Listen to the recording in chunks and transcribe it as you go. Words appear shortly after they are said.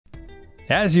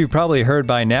As you've probably heard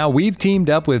by now, we've teamed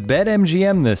up with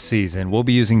BetMGM this season. We'll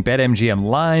be using BetMGM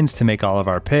lines to make all of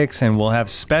our picks, and we'll have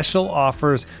special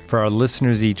offers for our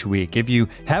listeners each week. If you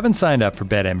haven't signed up for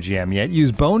BetMGM yet,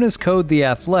 use bonus code The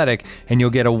Athletic, and you'll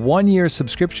get a 1-year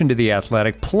subscription to The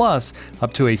Athletic, plus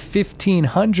up to a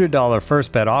 $1,500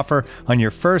 first bet offer on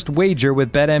your first wager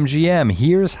with BetMGM.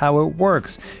 Here's how it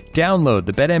works. Download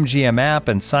the BetMGM app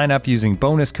and sign up using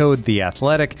bonus code The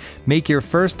Athletic. Make your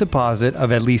first deposit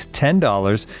of at least $10.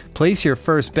 Place your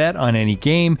first bet on any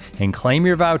game and claim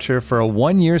your voucher for a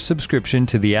 1-year subscription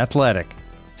to The Athletic.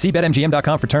 See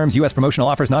BetMGM.com for terms. U.S. promotional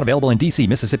offers not available in D.C.,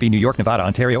 Mississippi, New York, Nevada,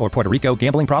 Ontario, or Puerto Rico.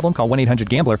 Gambling problem? Call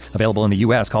 1-800-GAMBLER. Available in the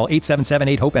U.S. Call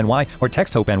 877-8-HOPE-NY or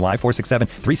text HOPE-NY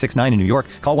 467-369 in New York.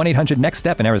 Call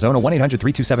 1-800-NEXT-STEP in Arizona.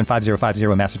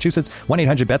 1-800-327-5050 in Massachusetts.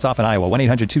 1-800-BETS-OFF in Iowa.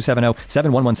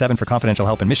 1-800-270-7117 for confidential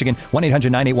help in Michigan.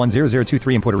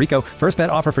 1-800-981-0023 in Puerto Rico. First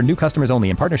bet offer for new customers only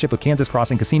in partnership with Kansas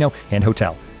Crossing Casino and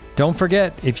Hotel. Don't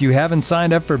forget, if you haven't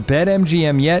signed up for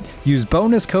BetMGM yet, use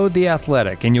bonus code The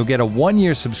Athletic, and you'll get a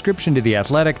 1-year subscription to The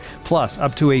Athletic, plus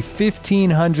up to a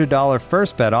 $1,500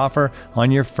 first bet offer on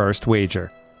your first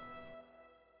wager.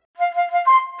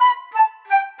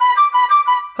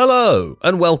 Hello,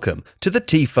 and welcome to the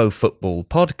Tifo Football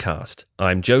Podcast.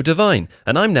 I'm Joe Devine,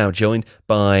 and I'm now joined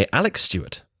by Alex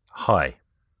Stewart. Hi.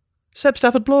 Seb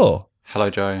Stafford-Bloor. Hello,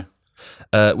 Joe.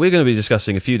 We're going to be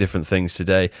discussing a few different things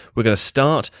today. We're going to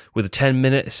start with 10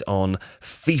 minutes on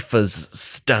FIFA's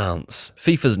stance.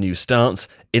 FIFA's new stance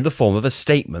in the form of a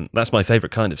statement. That's my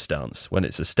favourite kind of stance, when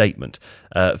it's a statement.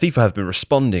 FIFA have been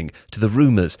responding to the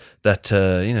rumours that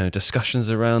discussions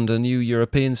around a new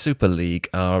European Super League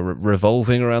are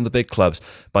revolving around the big clubs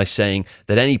by saying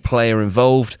that any player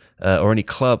involved or any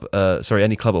club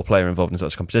or player involved in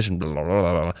such competition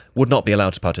would not be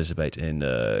allowed to participate in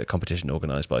competition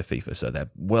organised by FIFA. So they're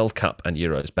World Cup and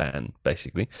Euros ban,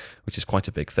 basically, which is quite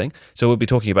a big thing. So we'll be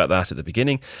talking about that at the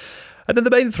beginning. And then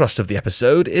the main thrust of the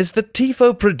episode is the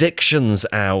Tifo Predictions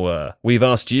Hour. We've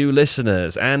asked you,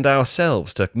 listeners, and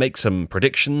ourselves to make some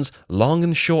predictions, long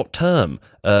and short term,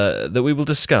 that we will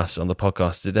discuss on the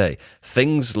podcast today.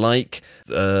 Things like,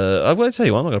 I will tell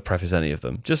you what, I'm not going to preface any of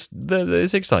them. Just,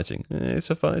 it's exciting. It's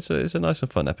a nice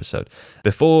and fun episode.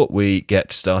 Before we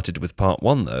get started with part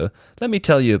one, though, let me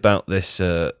tell you about this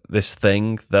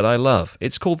thing that I love.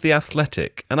 It's called The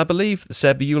Athletic, and I believe,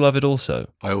 Seb, you love it also.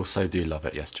 I also do love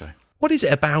it, yes, Joe. What is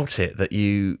it about it that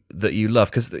you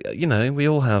love? Because, we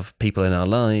all have people in our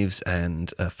lives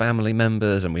and family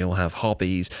members, and we all have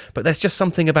hobbies, but there's just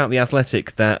something about The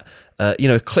Athletic that,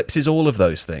 eclipses all of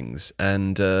those things,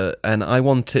 and I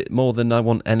want it more than I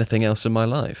want anything else in my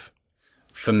life.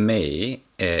 For me,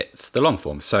 it's the long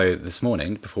form. So this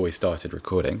morning, before we started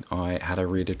recording, I had a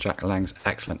read of Jack Lang's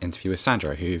excellent interview with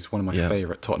Sandro, who's one of my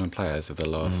favourite Tottenham players of the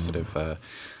last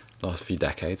last few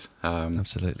decades.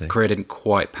 Absolutely. Career didn't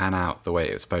quite pan out the way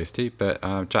it was supposed to, but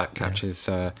Jack captures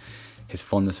his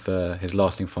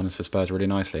lasting fondness for Spurs really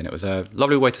nicely, and it was a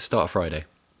lovely way to start a Friday.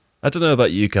 I don't know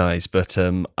about you guys, but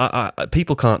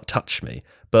people can't touch me.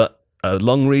 But a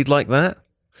long read like that,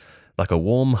 like a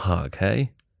warm hug, hey?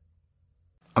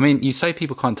 I mean, you say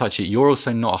people can't touch you. You're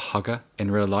also not a hugger in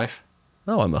real life.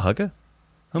 Oh, I'm a hugger.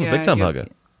 I'm a big time hugger.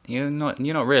 You're not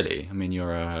really. I mean,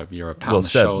 you're a pat on the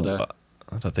shoulder.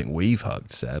 I don't think we've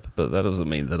hugged, Seb, but that doesn't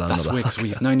mean that I'm That's not a weird, hugger.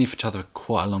 because we've known each other for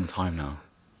quite a long time now.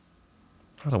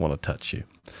 I don't want to touch you.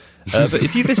 But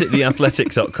if you visit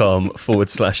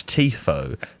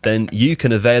theathletic.com/Tifo, then you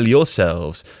can avail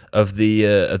yourselves of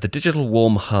the digital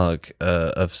warm hug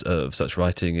of such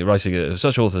writing of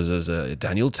such authors as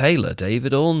Daniel Taylor,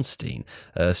 David Ornstein,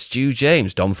 Stu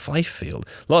James, Dom Fifield,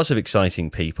 lots of exciting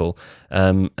people.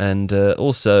 And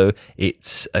also,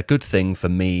 it's a good thing for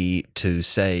me to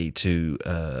say to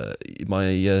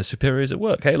my superiors at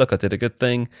work, hey, look, I did a good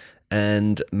thing.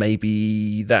 And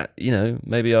maybe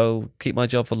maybe I'll keep my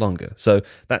job for longer. So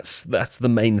that's the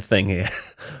main thing here.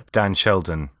 Dan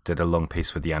Sheldon did a long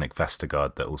piece with Yannick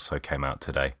Vestergaard that also came out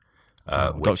today.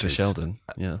 Dr. Sheldon,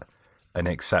 yeah. An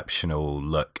exceptional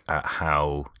look at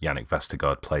how Yannick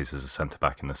Vestergaard plays as a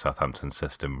centre-back in the Southampton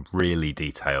system. Really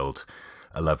detailed,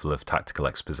 a level of tactical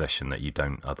exposition that you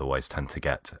don't otherwise tend to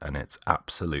get. And it's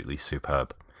absolutely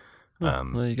superb.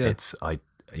 There you go.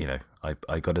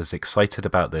 I got as excited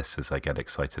about this as I get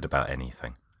excited about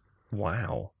anything.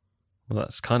 Wow. Well,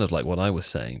 that's kind of like what I was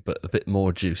saying, but a bit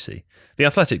more juicy.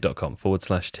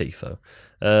 Theathletic.com/Tifo.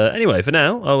 Anyway, for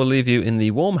now, I will leave you in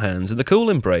the warm hands and the cool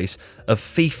embrace of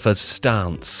FIFA's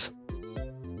stance.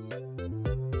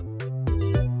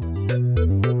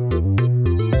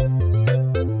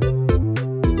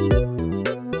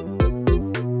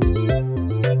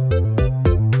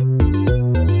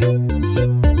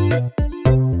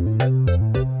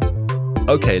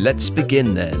 Okay, let's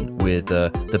begin then with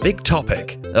the big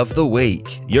topic of the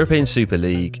week. European Super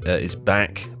League is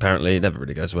back, apparently. It never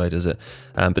really goes away, does it?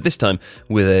 But this time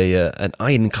with an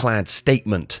ironclad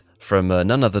statement from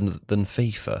none other than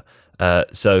FIFA.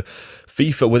 So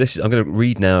FIFA, well, I'm going to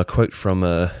read now a quote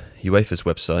from UEFA's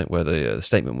website where the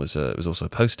statement was also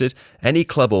posted. Any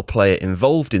club or player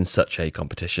involved in such a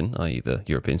competition, i.e. the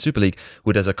European Super League,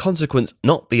 would as a consequence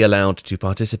not be allowed to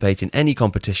participate in any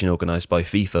competition organised by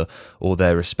FIFA or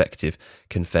their respective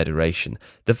confederation.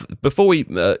 Before we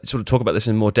sort of talk about this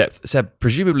in more depth, Seb,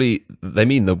 presumably they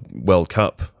mean the World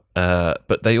Cup,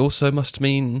 but they also must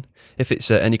mean, if it's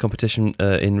any competition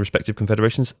in respective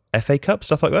confederations, FA Cup,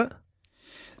 stuff like that?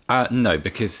 No,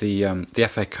 because the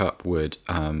FA Cup would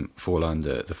fall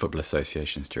under the Football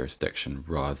Association's jurisdiction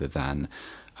rather than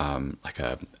like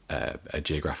a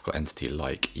geographical entity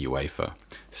like UEFA.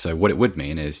 So what it would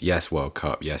mean is, yes, World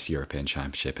Cup, yes, European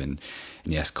Championship, and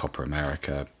yes, Copa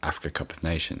America, Africa Cup of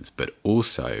Nations, but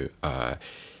also,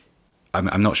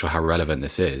 I'm not sure how relevant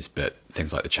this is, but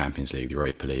things like the Champions League, the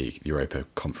Europa League, the Europa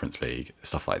Conference League,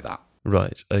 stuff like that.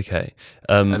 Right. Okay.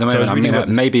 At the moment,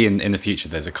 maybe in the future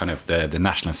there's a kind of the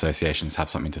national associations have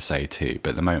something to say too.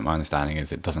 But at the moment, my understanding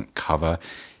is it doesn't cover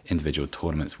individual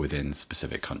tournaments within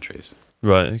specific countries.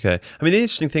 Right. Okay. I mean, the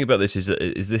interesting thing about this is that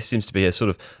this seems to be a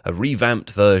sort of a revamped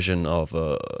version of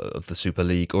the Super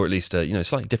League, or at least a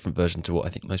slightly different version to what I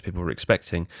think most people were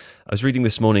expecting. I was reading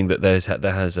this morning that there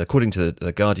has, according to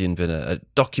the Guardian, been a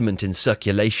document in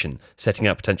circulation setting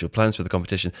out potential plans for the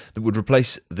competition that would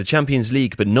replace the Champions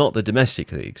League, but not the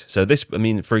domestic leagues. So this, I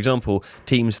mean, for example,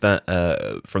 teams that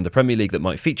from the Premier League that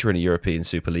might feature in a European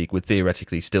Super League would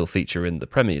theoretically still feature in the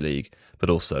Premier League, but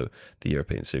also the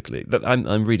European Super League.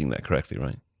 I'm reading that correctly,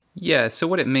 right? Yeah, so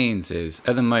what it means is,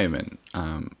 at the moment,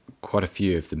 quite a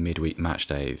few of the midweek match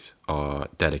days are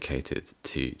dedicated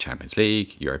to Champions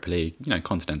League, Europa League,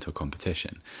 continental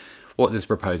competition. What this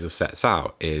proposal sets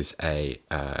out is a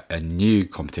new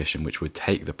competition which would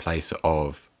take the place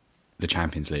of the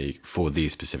Champions League for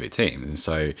these specific teams. And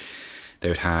so they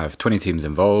would have 20 teams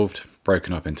involved,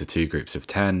 broken up into two groups of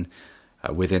 10.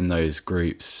 Within those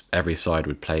groups, every side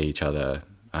would play each other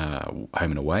home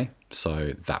and away.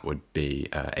 So that would be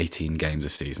 18 games a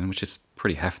season, which is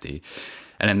pretty hefty.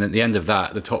 And then at the end of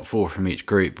that, the top four from each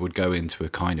group would go into a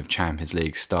kind of Champions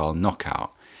League style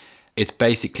knockout. It's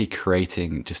basically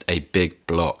creating just a big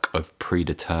block of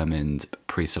predetermined,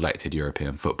 pre-selected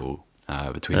European football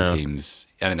between teams.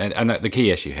 And the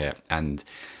key issue here, and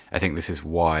I think this is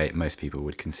why most people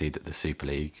would concede that the Super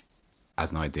League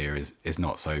as an idea is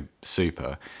not so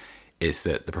super, is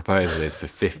that the proposal is for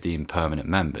 15 permanent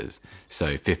members,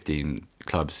 so 15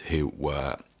 clubs who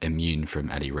were immune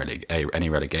from any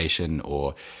relegation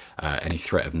or any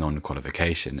threat of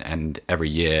non-qualification, and every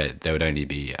year there would only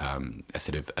be an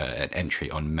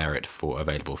entry on merit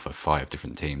available for 5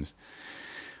 different teams,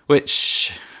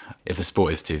 which, if the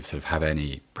sport is to sort of have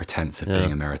any pretense of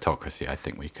being a meritocracy, I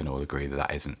think we can all agree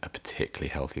that isn't a particularly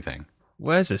healthy thing.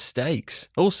 Where's the stakes?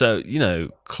 Also,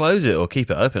 close it or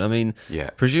keep it open. I mean,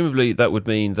 presumably that would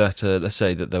mean that let's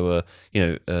say that there were,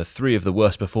 3 of the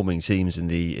worst performing teams in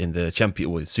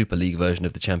the Super League version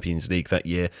of the Champions League that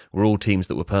year were all teams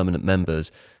that were permanent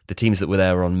members. The teams that were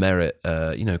there on merit,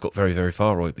 got very, very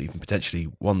far, or even potentially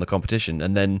won the competition,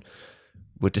 and then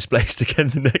were displaced again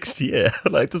the next year.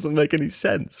 It doesn't make any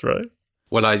sense, right?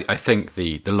 Well, I think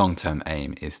the long-term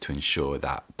aim is to ensure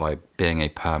that by being a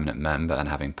permanent member and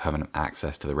having permanent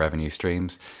access to the revenue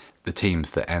streams, the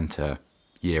teams that enter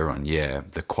year on year,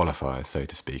 the qualifiers, so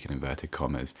to speak, in inverted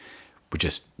commas, would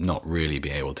just not really be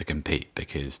able to compete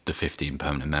because the 15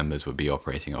 permanent members would be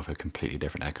operating off a completely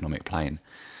different economic plane.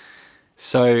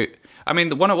 So, I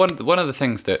mean, one of the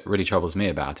things that really troubles me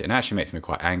about it, and actually makes me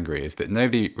quite angry, is that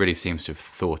nobody really seems to have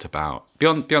thought about,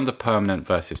 beyond the permanent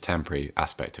versus temporary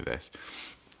aspect of this,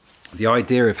 the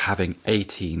idea of having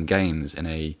 18 games in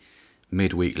a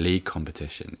midweek league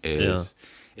competition is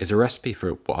a recipe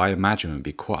for what I imagine would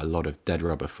be quite a lot of dead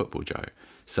rubber football, Joe.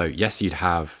 So yes, you'd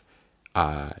have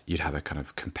a kind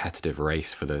of competitive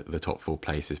race for the top 4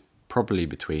 places, probably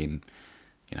between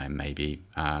maybe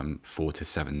 4 to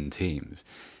 7 teams.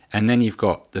 And then you've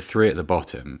got the 3 at the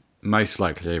bottom, most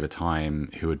likely over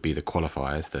time, who would be the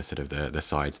qualifiers, the sort of the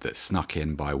sides that snuck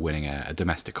in by winning a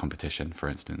domestic competition, for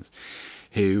instance,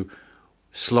 who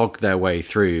slogged their way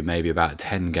through maybe about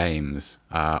 10 games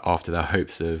after their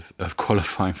hopes of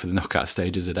qualifying for the knockout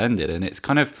stages had ended. And it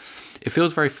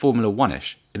feels very Formula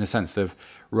One-ish in the sense of,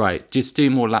 right, just do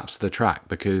more laps of the track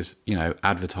because,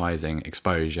 advertising,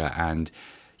 exposure, and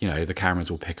the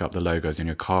cameras will pick up the logos in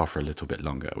your car for a little bit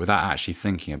longer without actually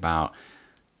thinking about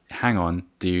hang on,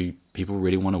 do people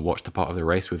really want to watch the part of the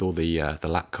race with all the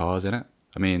lap cars in it?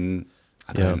 I mean,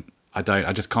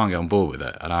 I just can't get on board with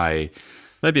it. And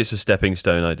maybe it's a stepping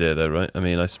stone idea, though, right? I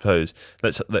mean, I suppose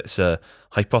let's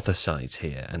hypothesize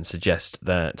here and suggest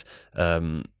that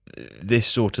this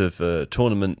sort of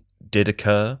tournament did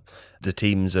occur. The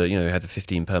teams, had the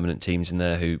 15 permanent teams in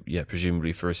there who,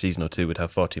 presumably for a season or two would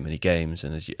have far too many games,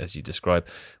 and as you describe,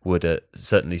 would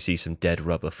certainly see some dead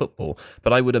rubber football.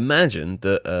 But I would imagine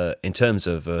that in terms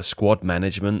of squad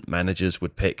management, managers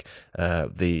would pick their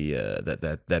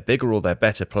bigger or their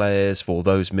better players for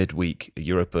those midweek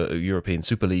European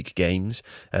Super League games.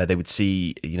 They would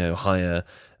see, higher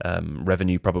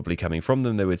revenue probably coming from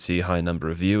them. They would see a high number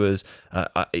of viewers.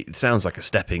 It sounds like a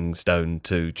stepping stone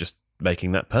to just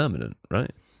making that permanent, right?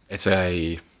 It's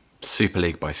a Super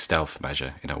League by stealth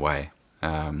measure in a way.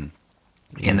 In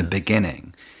the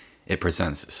beginning, it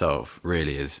presents itself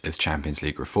really as Champions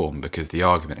League reform, because the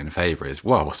argument in favour is,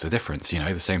 well, what's the difference?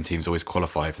 The same teams always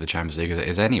qualify for the Champions League as it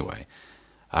is anyway,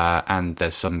 and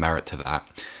there's some merit to that.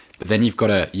 But then you've got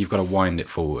to wind it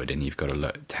forward, and you've got to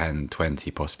look 10,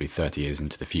 20, possibly 30 years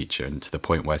into the future, and to the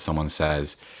point where someone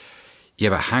says, yeah,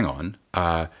 but hang on,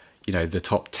 the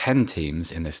top 10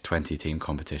 teams in this 20-team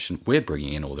competition, we're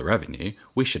bringing in all the revenue.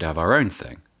 We should have our own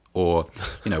thing. Or,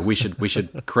 we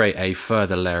should create a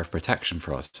further layer of protection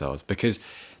for ourselves, because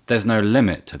there's no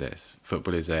limit to this.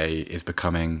 Football is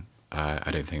becoming,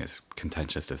 I don't think it's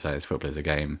contentious to say this, football is a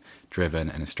game driven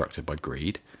and instructed by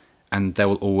greed. And there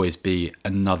will always be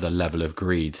another level of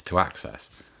greed to access.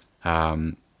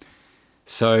 I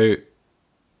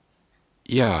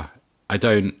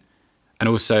don't... And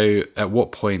also, at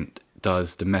what point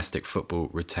does domestic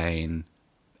football retain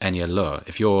any allure?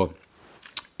 If you're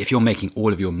making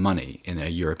all of your money in a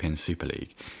European Super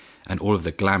League, and all of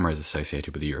the glamour is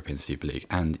associated with the European Super League,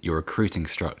 and your recruiting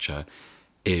structure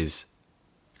is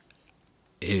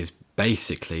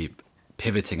basically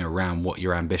pivoting around what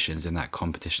your ambitions in that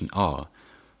competition are,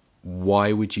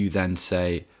 why would you then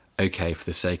say, okay, for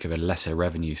the sake of a lesser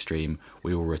revenue stream,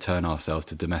 we will return ourselves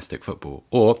to domestic football?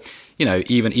 Or,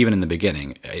 even in the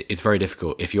beginning, it's very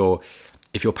difficult. If your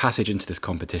passage into this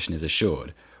competition is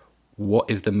assured, what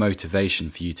is the motivation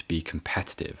for you to be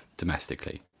competitive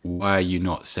domestically? Why are you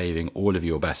not saving all of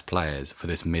your best players for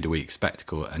this midweek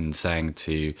spectacle and saying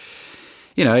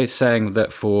that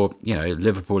for,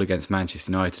 Liverpool against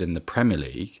Manchester United in the Premier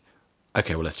League,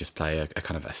 okay, well, let's just play a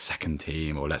kind of a second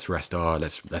team, or let's rest.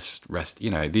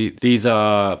 These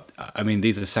are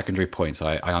secondary points.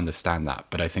 I understand that,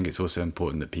 but I think it's also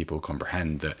important that people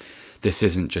comprehend that this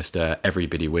isn't just a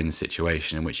everybody wins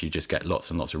situation in which you just get lots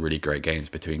and lots of really great games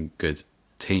between good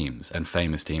teams and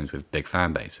famous teams with big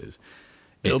fan bases.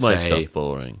 It'll make stuff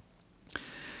boring.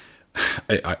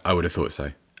 I would have thought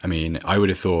so. I mean, I would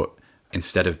have thought,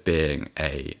 instead of being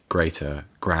a greater,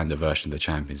 grander version of the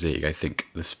Champions League, I think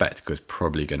the spectacle is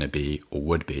probably going to be, or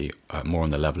would be, more on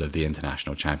the level of the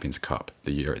International Champions Cup,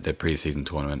 the pre-season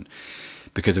tournament,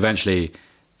 because eventually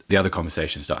the other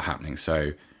conversations start happening.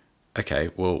 So, okay,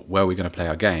 well, where are we going to play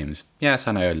our games? Yes,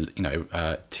 I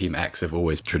know, Team X have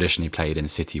always traditionally played in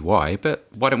City Y, but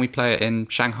why don't we play it in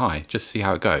Shanghai, just see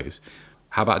how it goes?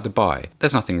 How about Dubai?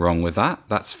 There's nothing wrong with that.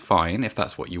 That's fine if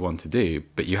that's what you want to do.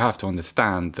 But you have to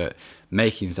understand that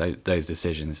making those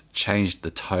decisions changed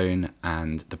the tone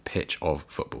and the pitch of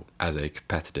football as a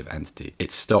competitive entity.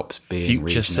 It stops being Future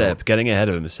regional. Seb getting ahead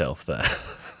of himself there.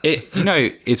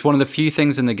 It's one of the few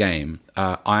things in the game.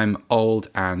 I'm old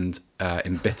and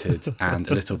embittered and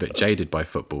a little bit jaded by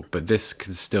football, but this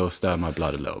can still stir my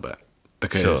blood a little bit,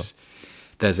 because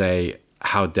there's a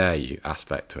how dare you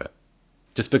aspect to it.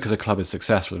 Just because a club is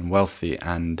successful and wealthy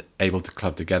and able to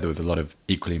club together with a lot of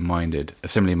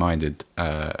similarly minded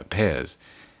peers,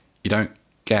 you don't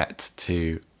get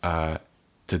to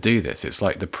do this. It's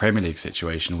like the Premier League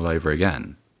situation all over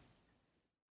again.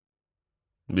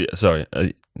 Yeah, sorry,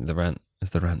 is the rant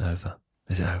over?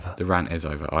 Is it over? The rant is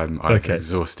over. I've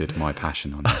exhausted my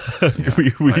passion on it.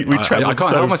 We travelled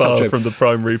so far from the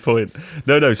primary point.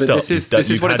 No, stop. This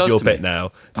is what it does your to me. bit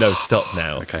now. No, stop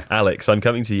now. Okay. Alex, I'm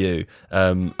coming to you.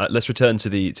 Let's return to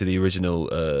the original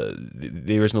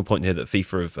the original point here that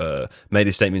FIFA have made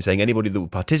a statement saying anybody that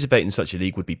would participate in such a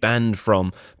league would be banned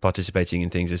from participating in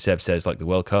things, as Seb says, like the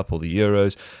World Cup or the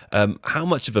Euros. How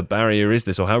much of a barrier is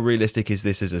this, or how realistic is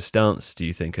this as a stance, do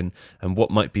you think? And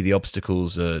what might be the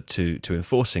obstacles to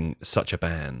enforcing such a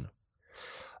ban?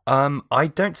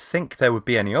 I don't think there would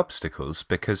be any obstacles,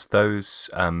 because those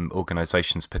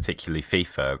organisations, particularly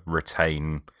FIFA,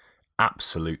 retain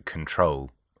absolute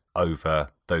control over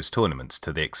those tournaments,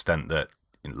 to the extent that,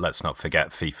 let's not forget,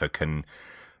 FIFA can,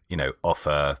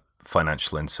 offer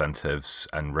financial incentives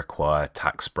and require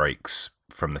tax breaks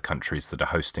from the countries that are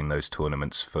hosting those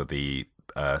tournaments for the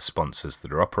sponsors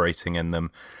that are operating in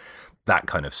them, that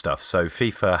kind of stuff. So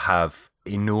FIFA have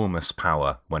enormous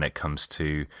power when it comes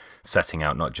to setting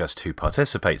out not just who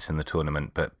participates in the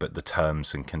tournament, but the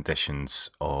terms and conditions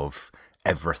of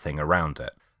everything around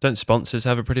it. Don't sponsors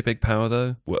have a pretty big power,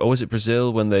 though? Or was it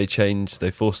Brazil when they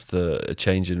forced a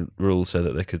change in rules so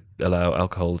that they could allow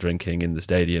alcohol drinking in the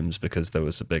stadiums because there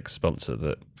was a big sponsor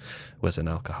that was an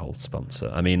alcohol sponsor?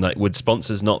 I mean, like, would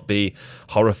sponsors not be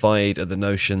horrified at the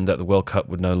notion that the World Cup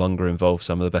would no longer involve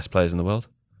some of the best players in the world?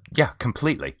 Yeah,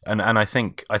 completely. And I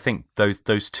think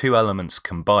those two elements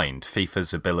combined,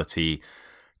 FIFA's ability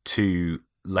to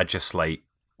legislate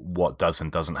what does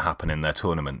and doesn't happen in their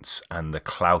tournaments, and the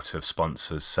clout of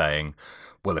sponsors saying,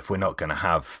 well, if we're not going to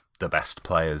have the best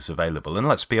players available, and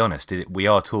let's be honest, we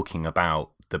are talking about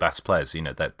the best players,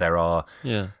 that there are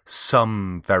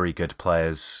some very good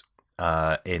players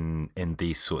in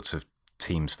these sorts of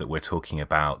teams that we're talking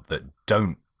about that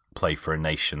don't play for a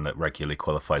nation that regularly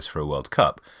qualifies for a World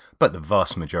Cup, but the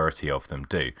vast majority of them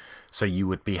do. So you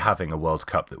would be having a World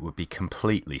Cup that would be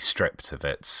completely stripped of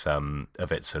its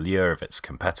allure, of its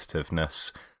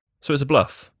competitiveness. So it's a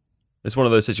bluff. It's one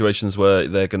of those situations where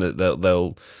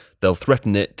they'll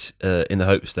threaten it in the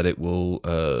hopes that it will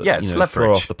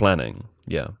throw off the planning.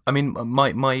 Yeah. I mean,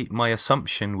 my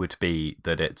assumption would be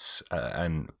that it's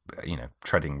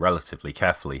treading relatively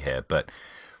carefully here, but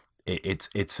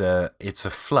it's a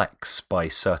flex by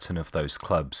certain of those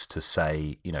clubs to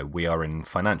say, we are in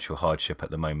financial hardship at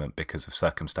the moment because of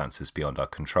circumstances beyond our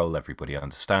control. Everybody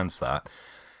understands that.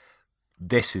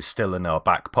 This is still in our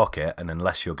back pocket, and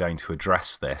unless you're going to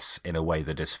address this in a way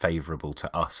that is favourable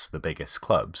to us, the biggest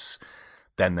clubs,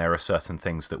 then there are certain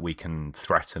things that we can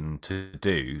threaten to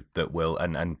do that will,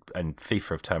 and FIFA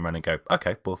have turned around and go,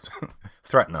 okay, well,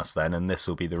 threaten us then, and this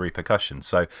will be the repercussion.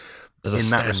 So in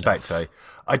that respect,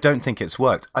 I don't think it's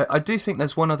worked. I do think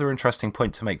there's one other interesting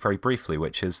point to make very briefly,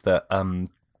 which is that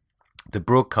the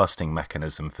broadcasting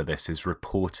mechanism for this is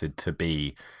reported to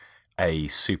be a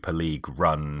Super League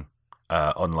run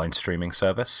online streaming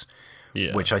service,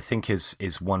 which I think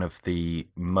is one of the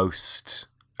most...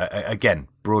 Again,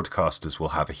 broadcasters will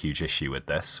have a huge issue with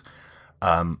this,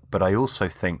 but I also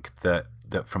think that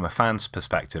from a fan's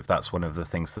perspective, that's one of the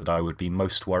things that I would be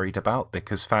most worried about,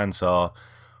 because fans are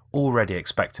already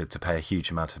expected to pay a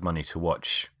huge amount of money to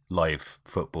watch live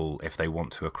football if they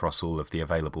want to across all of the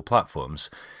available platforms.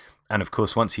 And of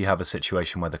course, once you have a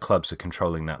situation where the clubs are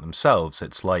controlling that themselves,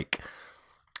 it's like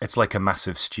a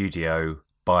massive studio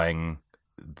buying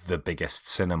the biggest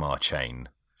cinema chain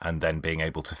and then being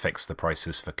able to fix the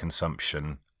prices for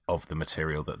consumption of the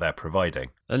material that they're providing.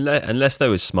 Unless they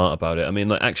were smart about it. I mean,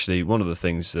 like, actually, one of the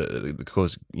things that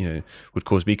would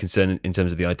cause me concern in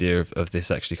terms of the idea of this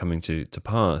actually coming to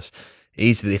pass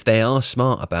is that if they are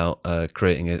smart about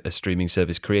creating a streaming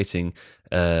service, creating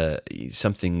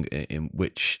something in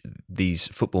which these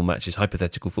football matches,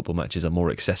 hypothetical football matches, are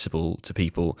more accessible to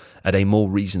people at a more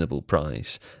reasonable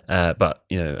price. But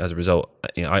as a result,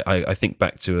 I think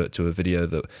back to a video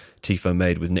that Tifo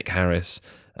made with Nick Harris,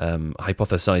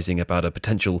 hypothesizing about a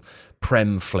potential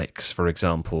Premflix, for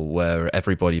example, where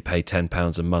everybody paid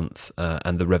 £10 a month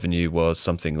and the revenue was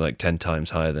something like 10 times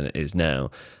higher than it is now.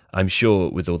 I'm sure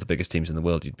with all the biggest teams in the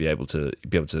world, you'd be able to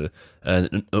earn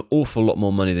an awful lot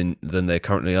more money than they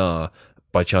currently are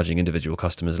by charging individual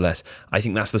customers less. I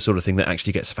think that's the sort of thing that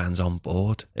actually gets fans on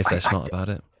board if they're smart about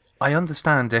it. I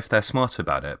understand if they're smart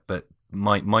about it, but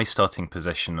my starting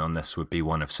position on this would be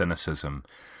one of cynicism,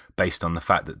 based on the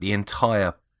fact that the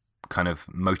entire kind of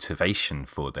motivation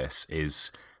for this is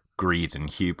greed and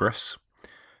hubris.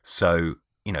 So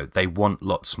they want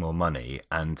lots more money,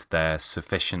 and they're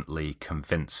sufficiently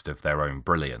convinced of their own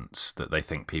brilliance that they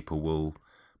think people will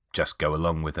just go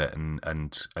along with it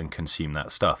and consume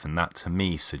that stuff. And that, to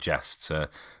me, suggests a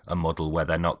model where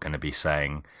they're not going to be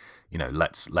saying,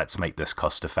 let's make this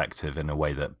cost effective in a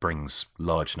way that brings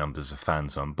large numbers of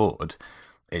fans on board.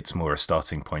 It's more a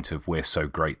starting point of, we're so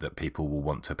great that people will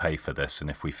want to pay for this, and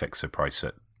if we fix a price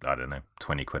at, I don't know,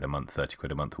 20 quid a month, 30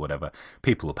 quid a month, whatever,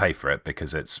 people will pay for it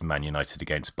because it's Man United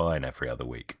against Bayern every other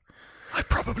week. I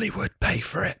probably would pay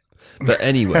for it. But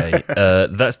anyway,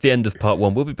 that's the end of part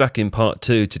one. We'll be back in part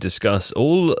two to discuss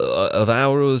all of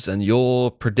ours and your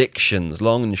predictions,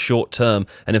 long and short term.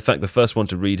 And in fact, the first one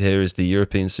to read here is the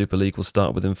European Super League will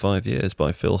start within 5 years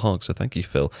by Phil Hogg. So thank you,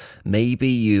 Phil. Maybe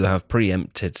you have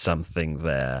preempted something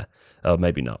there. Oh,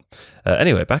 maybe not.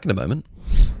 Anyway, back in a moment.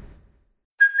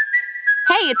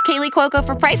 Hey, it's Kaylee Cuoco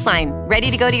for Priceline.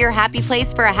 Ready to go to your happy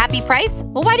place for a happy price?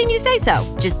 Well, why didn't you say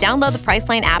so? Just download the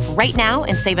Priceline app right now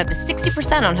and save up to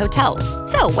 60% on hotels.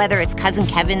 So whether it's Cousin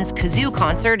Kevin's Kazoo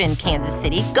Concert in Kansas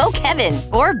City, go Kevin,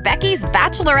 or Becky's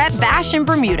Bachelorette Bash in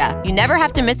Bermuda, you never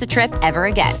have to miss a trip ever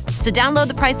again. So download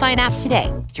the Priceline app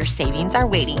today. Your savings are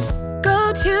waiting.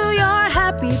 Go to your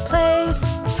happy place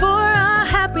for a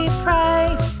happy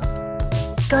price.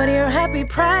 Go to your happy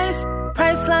price,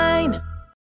 Priceline.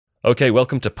 Okay,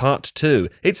 welcome to part 2.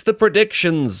 It's the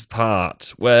predictions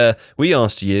part, where we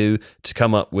asked you to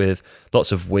come up with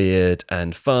lots of weird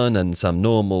and fun and some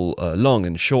normal long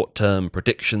and short-term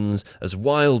predictions, as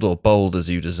wild or bold as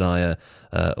you desire,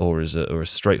 or as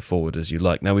straightforward as you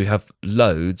like. Now, we have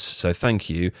loads, so thank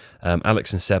you.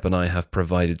 Alex and Seb and I have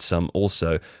provided some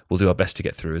also. We'll do our best to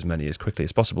get through as many as quickly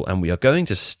as possible. And we are going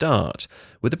to start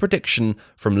with a prediction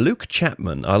from Luke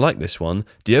Chapman. I like this one.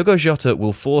 Diogo Jota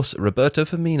will force Roberto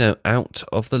Firmino out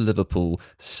of the Liverpool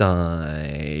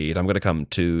side. I'm going to come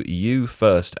to you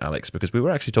first, Alex, because we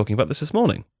were actually talking about this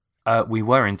morning. We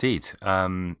were indeed.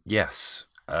 Yes.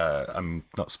 I'm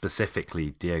not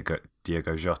specifically Diogo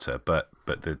Jota, but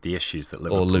the issues that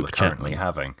Liverpool are currently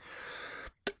having.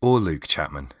 Or Luke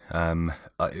Chapman,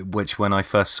 which when I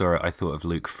first saw it, I thought of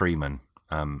Luke Freeman,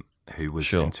 who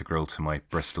was integral to my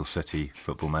Bristol City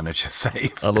Football Manager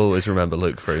save. I'll always remember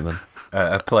Luke Freeman.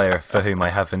 A player for whom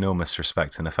I have enormous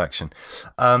respect and affection.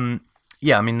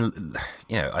 Yeah, I mean,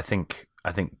 I think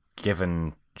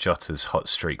given Jota's hot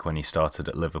streak when he started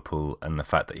at Liverpool and the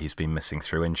fact that he's been missing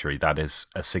through injury, that is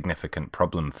a significant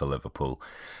problem for Liverpool,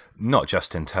 not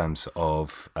just in terms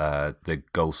of the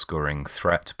goal-scoring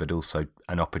threat, but also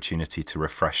an opportunity to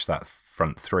refresh that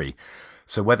front three.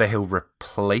 So whether he'll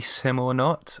replace him or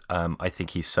not, I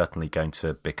think he's certainly going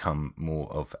to become more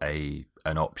of an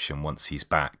option once he's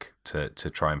back to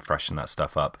try and freshen that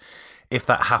stuff up. If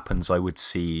that happens, I would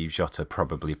see Jota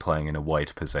probably playing in a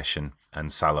wide position and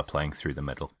Salah playing through the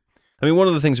middle. I mean, one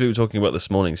of the things we were talking about this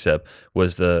morning, Seb,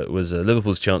 was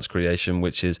Liverpool's chance creation,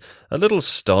 which is a little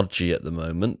stodgy at the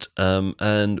moment.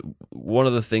 And one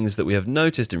of the things that we have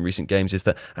noticed in recent games is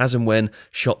that as and when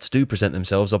shots do present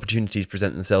themselves, opportunities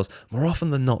present themselves, more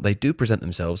often than not, they do present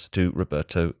themselves to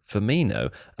Roberto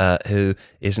Firmino, who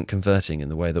isn't converting in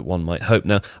the way that one might hope.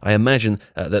 Now, I imagine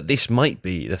that this might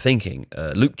be the thinking,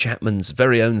 Luke Chapman's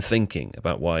very own thinking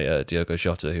about why Diogo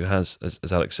Jota, who has,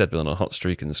 as Alex said, been on a hot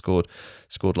streak and scored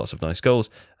lots of nice goals,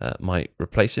 might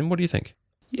replace him. What do you think?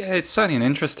 Yeah, it's certainly an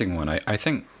interesting one. I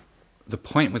think the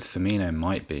point with Firmino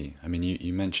might be, I mean,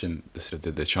 you mentioned the sort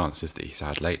of the chances that he's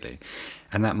had lately,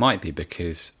 and that might be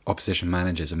because opposition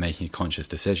managers are making a conscious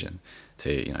decision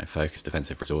to focus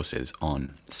defensive resources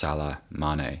on Salah,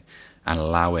 Mane, and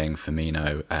allowing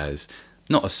Firmino as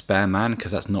not a spare man,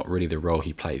 because that's not really the role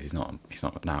he plays. He's not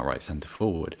an outright centre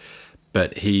forward.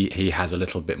 But he has a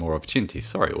little bit more opportunity.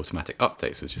 Sorry, automatic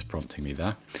updates was just prompting me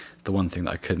there. The one thing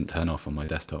that I couldn't turn off on my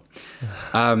desktop.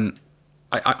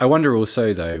 I wonder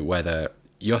also though whether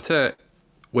Jota,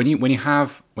 when you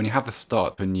have the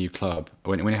start of a new club,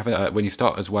 when you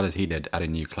start as well as he did at a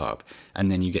new club,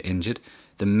 and then you get injured,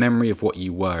 the memory of what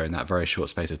you were in that very short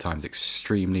space of time is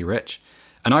extremely rich.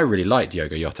 And I really like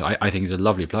Diogo Jota. I think he's a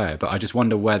lovely player, but I just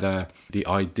wonder whether the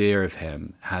idea of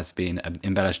him has been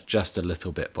embellished just a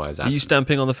little bit by his absence. Are you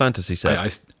stamping on the fantasy set?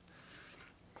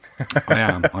 I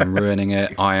am. I'm ruining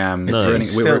it. I am. Ruining.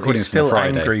 He's still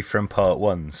Friday. Angry from part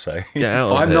one, so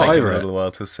I'm not over a little while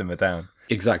to simmer down.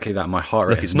 Exactly that. My heart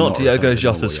rate. Look, it's not Diogo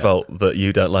Jota's fault that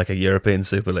you don't like a European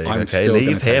Super League. Okay,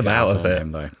 leave him out of it.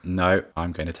 No,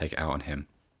 I'm going to take it out on him.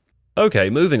 Okay,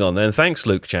 moving on then. Thanks,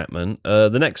 Luke Chapman.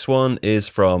 The next one is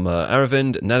from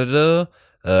Aravind Nadadar.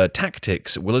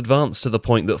 Tactics will advance to the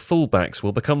point that fullbacks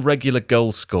will become regular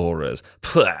goal scorers.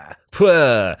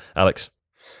 Puh. Alex?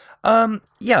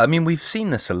 Yeah, I mean, we've seen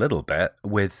this a little bit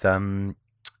with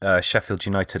Sheffield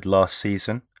United last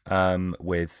season,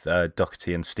 with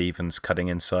Doherty and Stevens cutting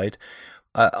inside.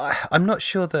 I'm not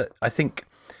sure that...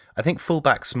 I think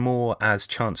fullbacks more as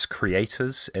chance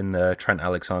creators in the Trent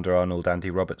Alexander-Arnold, Andy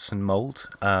Robertson mould.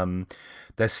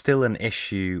 There's still an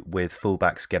issue with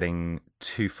fullbacks getting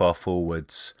too far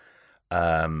forwards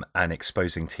and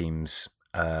exposing teams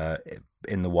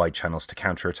in the wide channels to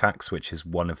counter-attacks, which is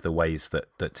one of the ways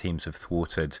that teams have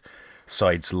thwarted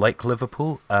sides like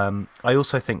Liverpool. I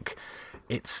also think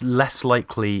it's less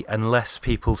likely unless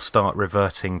people start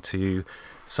reverting to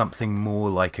something more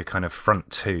like a kind of front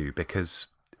two, because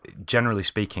generally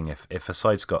speaking, if a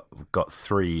side's got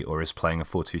three or is playing a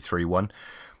 4-2-3-1,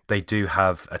 they do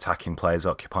have attacking players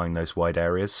occupying those wide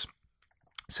areas.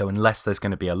 So unless there's going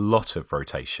to be a lot of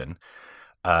rotation,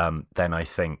 then I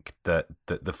think that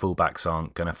the fullbacks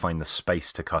aren't going to find the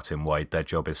space to cut in wide. Their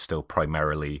job is still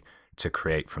primarily to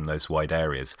create from those wide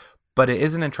areas. But it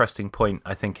is an interesting point,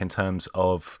 I think, in terms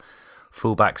of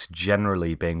fullbacks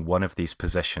generally being one of these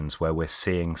positions where we're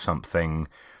seeing something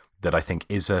that I think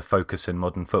is a focus in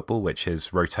modern football, which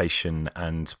is rotation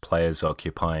and players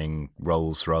occupying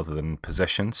roles rather than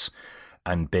positions,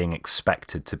 and being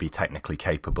expected to be technically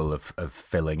capable of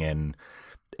filling in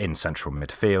central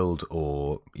midfield,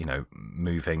 or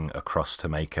moving across to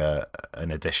make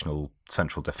an additional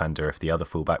central defender if the other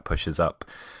fullback pushes up.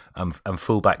 And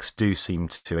fullbacks do seem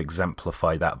to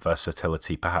exemplify that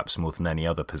versatility perhaps more than any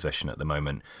other position at the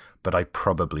moment, but I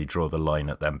probably draw the line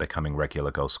at them becoming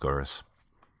regular goal scorers.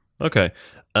 Okay,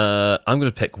 I'm going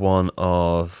to pick one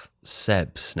of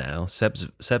Seb's now.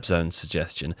 Seb's own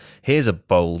suggestion. Here's a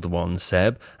bold one,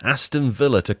 Seb. Aston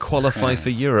Villa to qualify for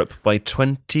Europe by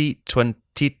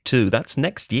 2022. That's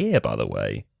next year, by the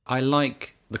way. I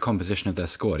like the composition of their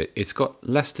squad. It's got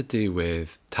less to do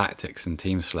with tactics and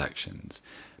team selections,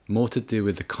 more to do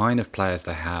with the kind of players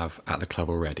they have at the club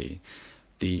already,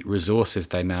 the resources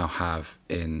they now have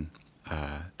in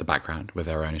the background with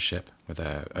their ownership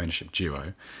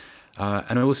duo,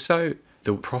 and also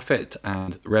the profit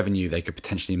and revenue they could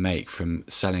potentially make from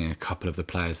selling a couple of the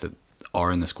players that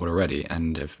are in the squad already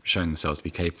and have shown themselves to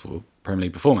be capable of Premier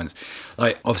League performance.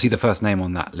 Like, obviously the first name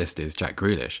on that list is Jack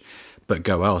Grealish, but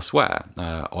go elsewhere.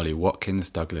 Ollie Watkins,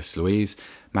 Douglas Luiz,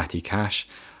 Matty Cash,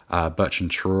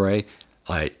 Bertrand Traore.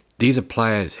 Like, these are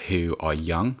players who are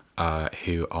young,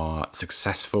 who are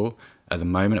successful at the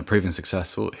moment, are proven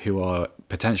successful, who are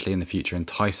potentially in the future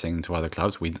enticing to other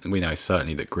clubs. We know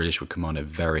certainly that Grealish would command a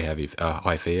very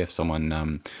high fee if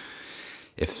someone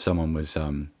was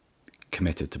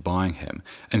committed to buying him.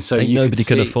 And so nobody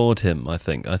can afford him. I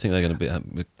think they're going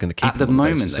to keep at the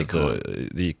moment they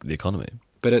can't. The economy.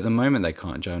 But at the moment they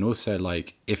can't, Joe. And also,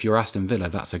 like, if you're Aston Villa,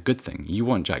 that's a good thing. You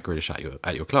want Jack Grealish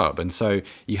at your club, and so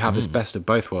you have this best of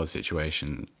both worlds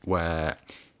situation where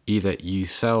either you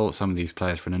sell some of these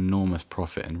players for an enormous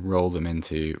profit and roll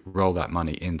that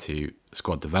money into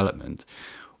squad development,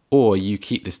 or you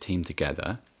keep this team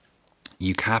together,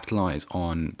 you capitalise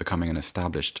on becoming an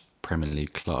established Premier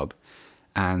League club,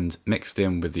 and mixed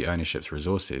in with the ownership's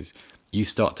resources, you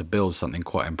start to build something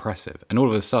quite impressive. And all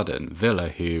of a sudden, Villa,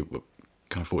 who were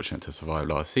kind of fortunate to survive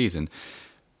last season,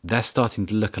 they're starting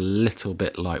to look a little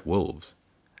bit like Wolves,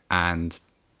 and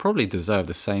probably deserve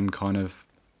the same kind of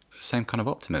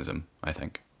optimism, I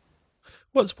think.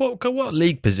 What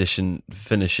league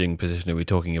finishing position are we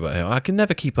talking about here? I can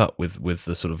never keep up with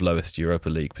the sort of lowest Europa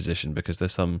League position because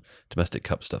there's some domestic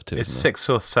cup stuff too. It's 6th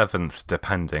or 7th,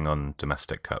 depending on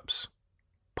domestic cups,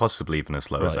 possibly even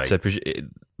as low as 8th. So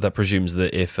that presumes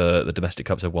that if the domestic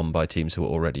cups are won by teams who are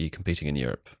already competing in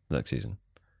Europe next season.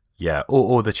 Yeah,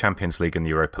 or the Champions League and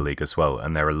the Europa League as well,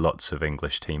 and there are lots of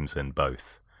English teams in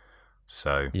both.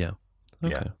 So yeah,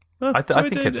 okay. Yeah. Well, I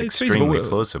think it's extremely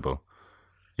plausible.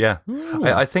 Yeah,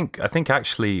 I think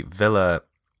actually Villa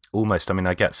almost. I mean,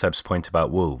 I get Seb's point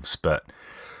about Wolves, but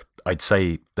I'd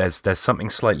say there's something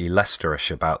slightly Leicesterish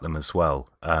about them as well.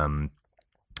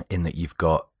 In that you've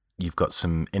got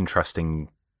some interesting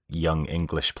young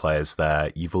English players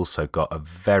there. You've also got a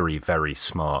very, very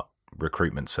smart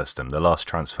recruitment system. The last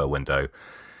transfer window,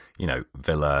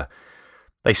 Villa,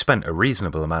 they spent a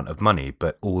reasonable amount of money,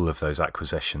 but all of those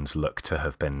acquisitions look to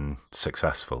have been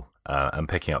successful. And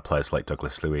picking up players like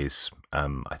Douglas Luiz,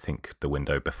 I think the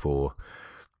window before,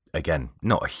 again,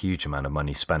 not a huge amount of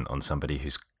money spent on somebody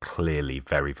who's clearly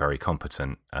very, very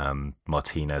competent.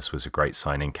 Martinez was a great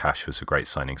signing. Cash was a great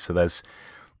signing. So there's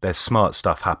smart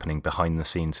stuff happening behind the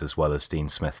scenes, as well as Dean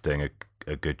Smith doing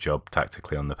a good job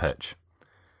tactically on the pitch.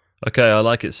 Okay, I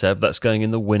like it, Seb. That's going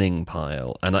in the winning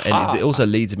pile. And it also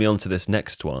leads me on to this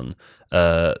next one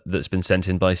that's been sent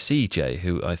in by CJ,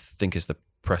 who I think is the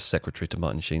press secretary to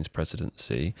Martin Sheen's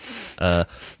presidency.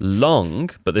 Long,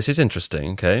 but this is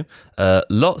interesting, okay?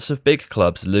 Lots of big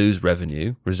clubs lose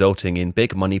revenue, resulting in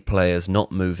big money players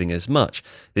not moving as much.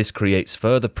 This creates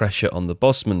further pressure on the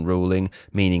Bosman ruling,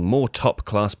 meaning more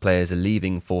top-class players are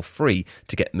leaving for free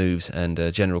to get moves, and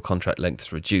general contract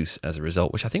lengths reduce as a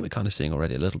result, which I think we're kind of seeing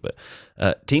already a little bit.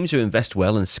 Teams who invest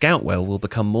well and scout well will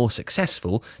become more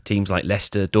successful. Teams like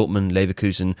Leicester, Dortmund,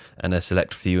 Leverkusen, and a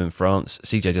select few in France.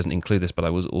 CJ doesn't include this, but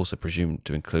I was also presumed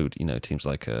to include, teams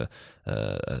like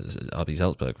RB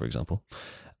Salzburg, for example.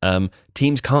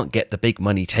 Teams can't get the big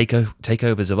money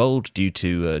takeovers of old due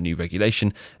to new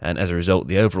regulation, and as a result,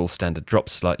 the overall standard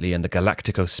drops slightly and the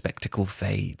Galactico spectacle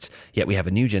fades. Yet we have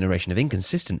a new generation of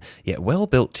inconsistent yet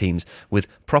well-built teams with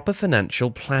proper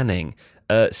financial planning.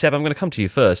 Seb, I'm going to come to you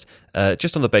first,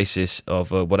 just on the basis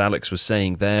of what Alex was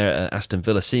saying there. Aston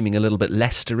Villa seeming a little bit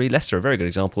Leicester-y. Leicester, a very good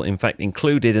example, in fact,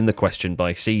 included in the question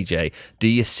by CJ. Do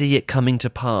you see it coming to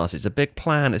pass? It's a big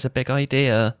plan. It's a big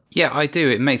idea. Yeah, I do.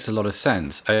 It makes a lot of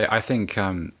sense. I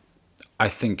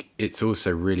think it's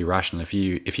also really rational if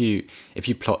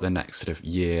you plot the next sort of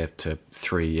year to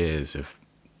 3 years of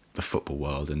the football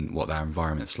world and what that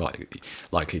environment's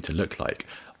likely to look like.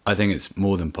 I think it's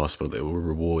more than possible that it will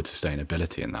reward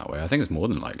sustainability in that way. I think it's more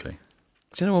than likely.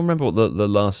 Does anyone remember what the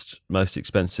last most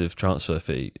expensive transfer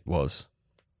fee was?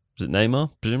 Was it Neymar,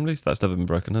 presumably? That's never been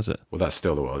broken, has it? Well, that's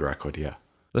still the world record, yeah.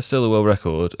 That's still the world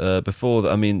record. Before,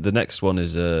 the next one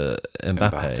is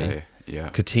Mbappe. Yeah.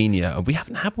 Coutinho. We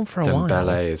haven't had one for a while.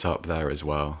 Dembele is up there as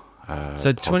well.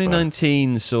 So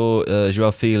 2019 saw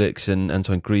Joao Felix and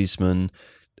Antoine Griezmann.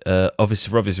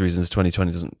 Obviously, for obvious reasons,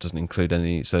 2020 doesn't include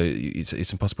any. So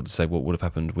it's impossible to say what would have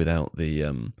happened without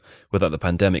the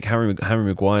pandemic. Harry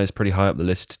Maguire is pretty high up the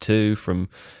list too from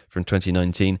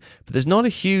 2019, but there's not a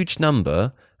huge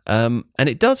number. And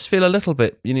it does feel a little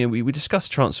bit, we discuss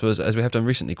transfers, as we have done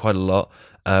recently, quite a lot.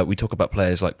 We talk about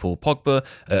players like Paul Pogba.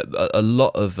 A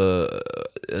lot of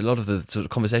the sort of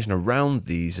conversation around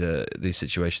these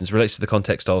situations relates to the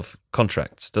context of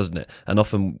contracts, doesn't it?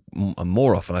 And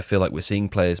more often, I feel like we're seeing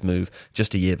players move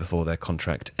just a year before their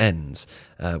contract ends,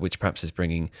 which perhaps is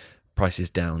bringing prices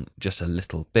down just a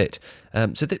little bit.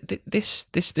 So this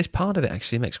part of it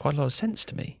actually makes quite a lot of sense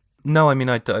to me. No, I mean,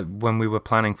 when we were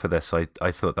planning for this, I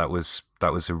thought that was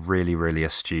a really, really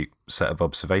astute set of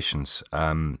observations,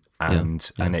 and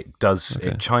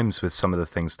it chimes with some of the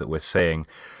things that we're seeing,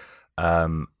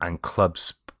 and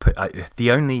clubs.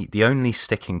 The only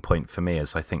sticking point for me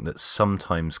is I think that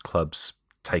sometimes clubs,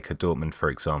 take a Dortmund for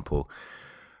example,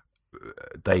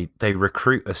 they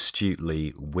recruit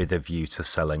astutely with a view to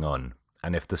selling on,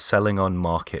 and if the selling on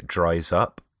market dries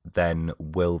up, then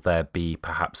will there be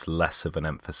perhaps less of an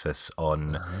emphasis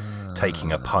on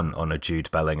taking a punt on a Jude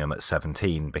Bellingham at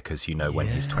 17 because when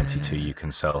he's 22 you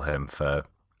can sell him for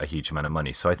a huge amount of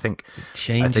money. So I think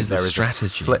there is a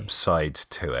flip side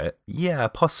to it. Yeah,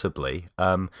 possibly.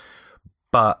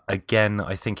 But again,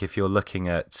 I think if you're looking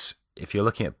at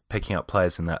picking up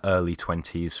players in their early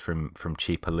 20s from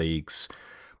cheaper leagues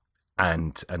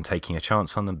and taking a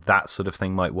chance on them, that sort of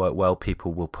thing might work well.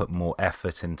 People will put more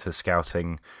effort into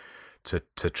scouting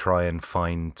to try and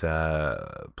find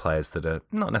players that are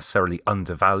not necessarily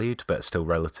undervalued but still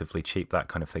relatively cheap, that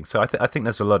kind of thing. So I think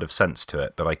there's a lot of sense to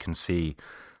it, but I can see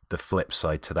the flip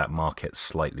side to that market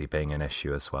slightly being an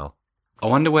issue as well. I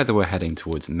wonder whether we're heading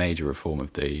towards major reform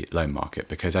of the loan market,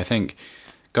 because I think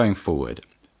going forward,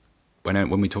 when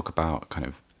we talk about kind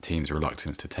of teams'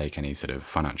 reluctance to take any sort of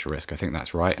financial risk, I think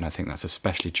that's right, and I think that's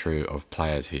especially true of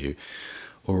players who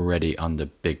are already under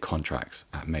big contracts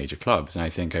at major clubs. And I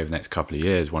think over the next couple of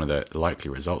years, one of the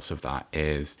likely results of that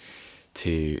is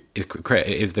the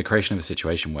creation of a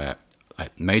situation where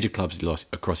major clubs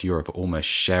across Europe are almost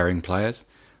sharing players.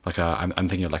 Like I'm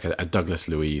thinking of like a Douglas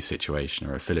Luiz situation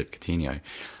or a Philippe Coutinho.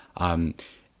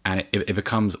 And it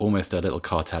becomes almost a little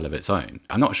cartel of its own.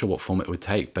 I'm not sure what form it would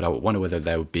take, but I wonder whether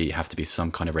there would have to be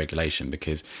some kind of regulation,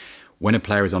 because when a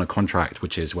player is on a contract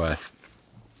which is worth,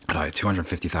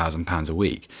 £250,000 a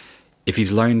week, if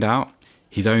he's loaned out,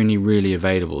 he's only really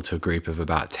available to a group of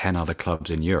about 10 other clubs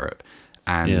in Europe.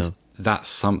 And that's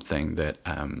something that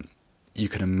you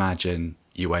can imagine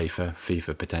UEFA,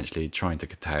 FIFA potentially trying to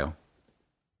curtail.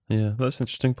 Yeah, that's an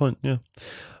interesting point, yeah.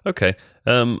 Okay,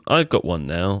 I've got one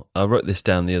now. I wrote this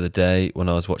down the other day when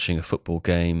I was watching a football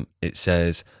game. It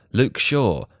says, Luke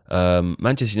Shaw,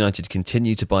 Manchester United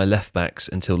continue to buy left-backs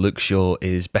until Luke Shaw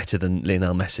is better than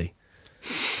Lionel Messi.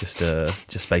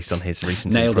 Just based on his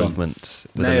recent improvement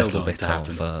with a little bit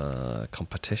of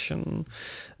competition.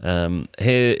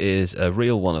 Here is a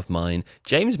real one of mine.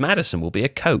 James Maddison will be a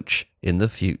coach in the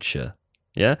future.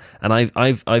 Yeah, and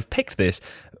I've picked this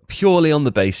purely on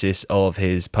the basis of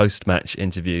his post-match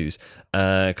interviews,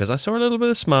 because I saw a little bit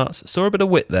of smarts, saw a bit of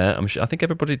wit there. I think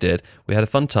everybody did. We had a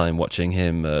fun time watching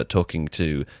him talking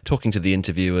to the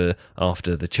interviewer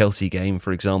after the Chelsea game,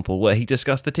 for example, where he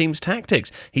discussed the team's tactics.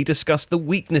 He discussed the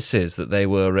weaknesses that they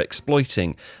were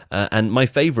exploiting, and my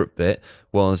favourite bit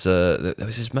was there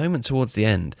was this moment towards the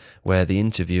end where the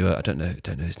interviewer, I don't know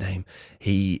his name,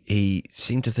 he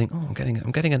seemed to think, I'm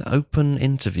getting an open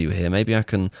interview here. Maybe I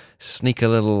can sneak a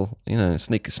little,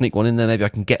 sneak one in there. Maybe I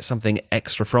can get something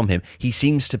extra from him. He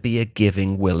seems to be a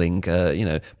giving, willing,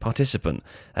 participant.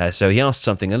 So he asked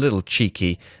something a little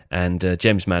cheeky, and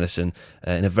James Maddison,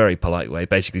 in a very polite way,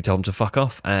 basically told him to fuck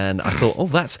off. And I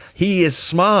thought, he is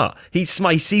smart. He's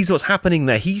smart. He sees what's happening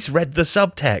there. He's read the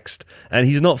subtext, and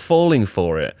he's not falling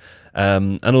for it.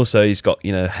 And also he's got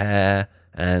hair,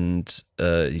 and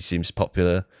he seems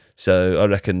popular. So I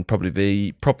reckon probably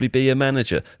be a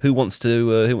manager. Who wants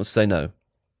to say no?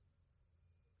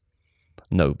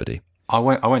 Nobody. I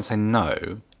won't say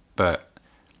no, but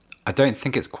I don't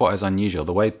think it's quite as unusual.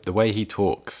 The way he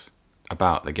talks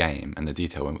about the game and the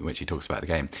detail in which he talks about the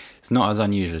game, it's not as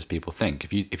unusual as people think.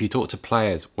 If you talk to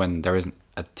players when there isn't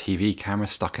a TV camera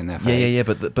stuck in their face, yeah,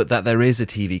 but that there is a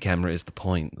TV camera is the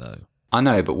point, though. I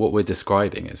know, but what we're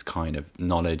describing is kind of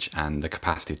knowledge and the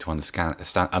capacity to understand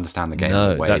the game.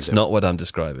 No, in a way that's not what I'm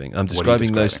describing. I'm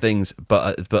describing those things,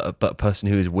 but a person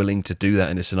who is willing to do that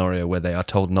in a scenario where they are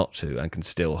told not to and can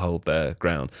still hold their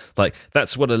ground. Like,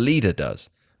 that's what a leader does.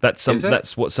 That's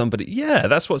what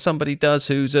somebody does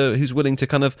who's willing to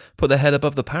kind of put their head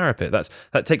above the parapet.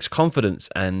 That takes confidence,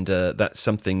 and that's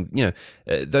something,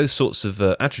 those sorts of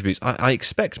attributes. I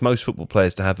expect most football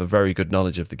players to have a very good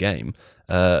knowledge of the game,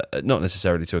 not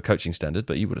necessarily to a coaching standard,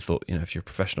 but you would have thought, if you're a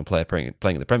professional player playing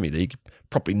in the Premier League, you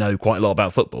probably know quite a lot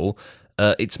about football.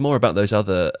 It's more about those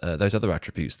other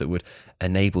attributes that would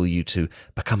enable you to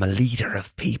become a leader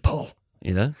of people.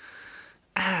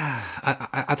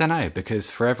 I don't know, because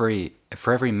for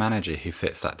every manager who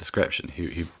fits that description, who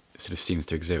sort of seems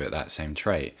to exhibit that same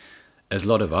trait, there's a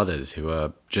lot of others who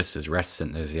are just as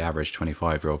reticent as the average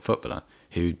 25-year-old footballer,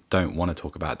 who don't want to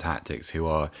talk about tactics, who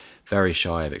are very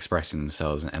shy of expressing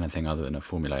themselves in anything other than a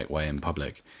formulaic way in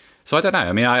public. So I don't know.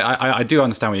 I mean, I do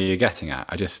understand what you're getting at.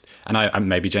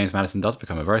 Maybe James Maddison does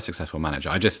become a very successful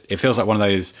manager. It feels like one of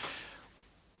those,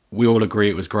 we all agree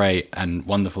it was great and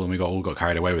wonderful and we all got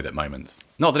carried away with it moments.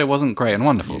 Not that it wasn't great and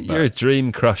wonderful. You're a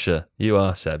dream crusher. You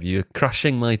are, Seb. You're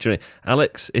crushing my dream.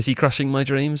 Alex, is he crushing my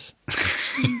dreams?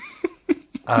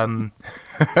 Don't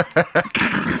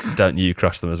you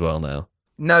crush them as well now?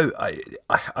 No,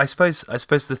 I suppose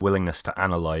the willingness to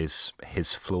analyse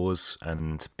his flaws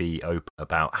and be open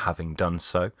about having done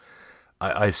so.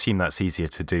 I assume that's easier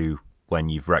to do when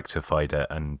you've rectified it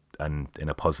and in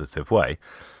a positive way.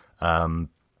 And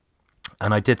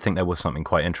I did think there was something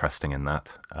quite interesting in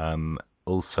that.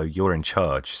 Also, you're in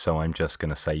charge, so I'm just going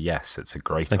to say yes, it's a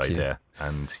great idea.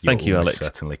 And you're Alex.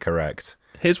 Certainly correct.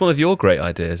 Here's one of your great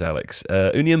ideas, Alex.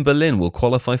 Union Berlin will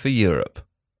qualify for Europe.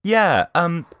 Yeah,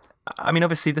 I mean,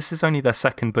 obviously, this is only their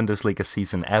second Bundesliga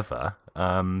season ever.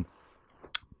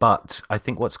 But I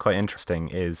think what's quite interesting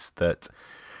is that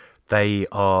they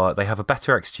have a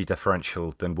better XG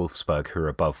differential than Wolfsburg, who are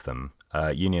above them.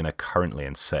 Union are currently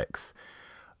in 6th.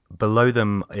 Below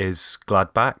them is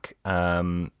Gladbach,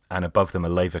 and above them are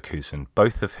Leverkusen,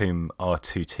 both of whom are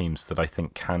two teams that I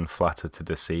think can flatter to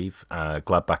deceive.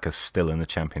 Gladbach is still in the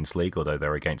Champions League, although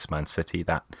they're against Man City.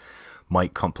 That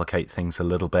might complicate things a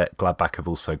little bit. Gladbach have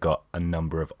also got a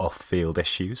number of off-field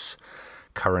issues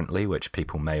currently, which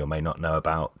people may or may not know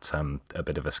about. A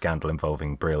bit of a scandal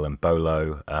involving Brill and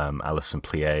Bolo. Alison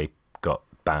Plier got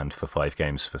banned for 5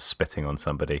 games for spitting on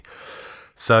somebody.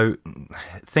 So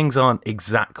things aren't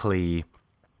exactly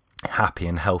happy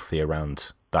and healthy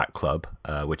around that club,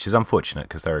 which is unfortunate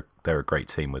because they're a great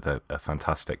team with a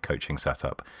fantastic coaching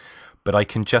setup. But I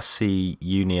can just see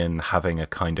Union having a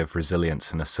kind of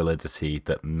resilience and a solidity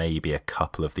that maybe a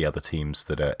couple of the other teams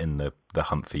that are in the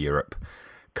hunt for Europe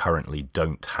currently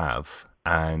don't have.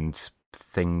 And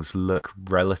things look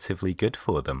relatively good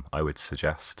for them, I would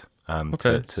suggest,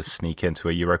 to sneak into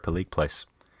a Europa League place.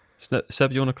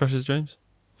 Seb, you want to crush his dreams?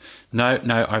 No,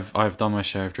 I've done my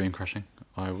share of dream crushing.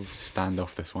 I will stand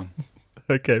off this one.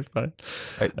 Okay, fine.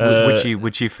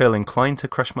 Would you feel inclined to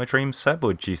crush my dreams, Seb,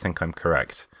 or do you think I'm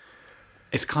correct?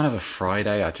 It's kind of a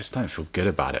Friday. I just don't feel good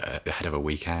about it ahead of a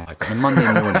weekend. Like on a Monday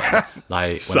morning,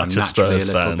 like when I'm naturally a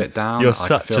little bit down. You're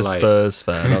such a Spurs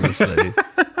fan, honestly.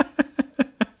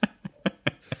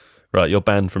 Right, you're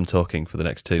banned from talking for the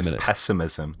next 2 minutes.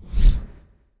 Pessimism.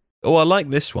 Oh, I like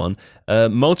this one.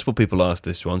 Multiple people asked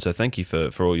this one, so thank you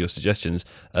for all your suggestions.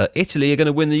 Italy are going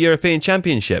to win the European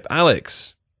Championship.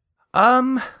 Alex?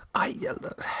 Who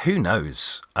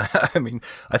knows? I mean,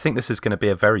 I think this is going to be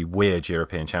a very weird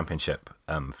European Championship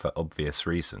for obvious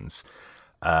reasons.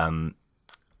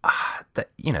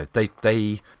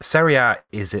 Serie A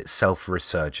is itself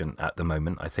resurgent at the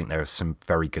moment. I think there are some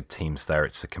very good teams there.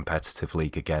 It's a competitive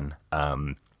league again.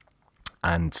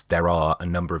 And there are a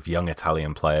number of young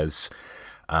Italian players,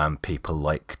 people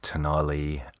like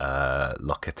Tonali,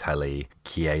 Locatelli,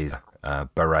 Chiesa,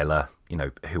 Barella,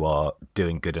 who are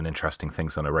doing good and interesting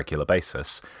things on a regular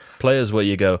basis. Players where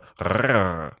you go,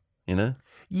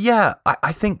 Yeah,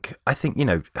 I think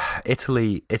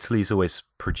Italy's always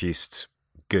produced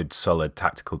good, solid,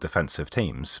 tactical defensive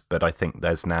teams, but I think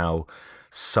there's now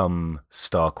some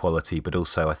star quality, but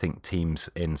also I think teams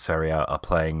in Serie A are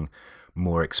playing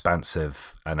more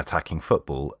expansive and attacking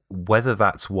football. Whether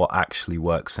that's what actually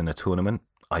works in a tournament,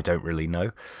 I don't really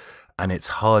know. And it's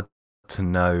hard to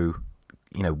know,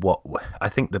 what I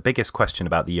think the biggest question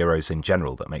about the Euros in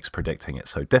general that makes predicting it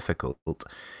so difficult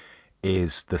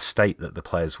is the state that the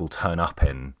players will turn up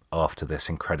in after this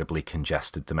incredibly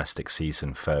congested domestic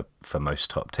season for most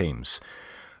top teams.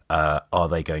 Are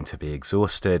they going to be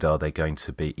exhausted? Are they going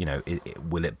to be,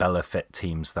 will it benefit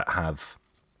teams that have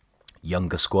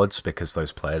younger squads because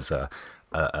those players are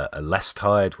less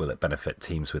tired? Will it benefit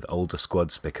teams with older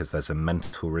squads because there's a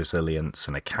mental resilience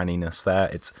and a canniness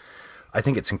there? I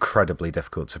think it's incredibly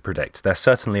difficult to predict. They're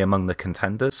certainly among the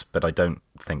contenders, but I don't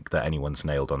think that anyone's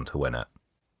nailed on to win it.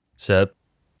 Seb?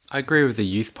 I agree with the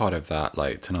youth part of that.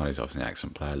 Like, Tonali's obviously an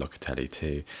excellent player, Locatelli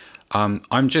too.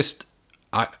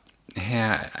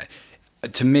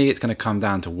 To me, it's going to come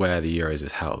down to where the Euros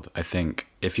is held. I think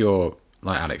if you're,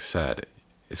 like Alex said,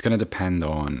 it's going to depend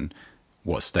on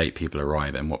what state people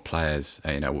arrive in, what players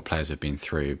have been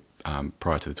through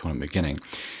prior to the tournament beginning.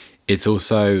 It's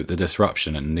also the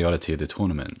disruption and the oddity of the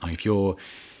tournament. Like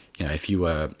if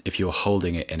you're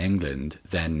holding it in England,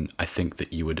 then I think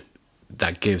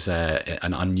that gives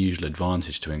an unusual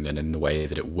advantage to England in the way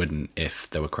that it wouldn't if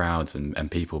there were crowds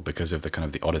and people, because of the kind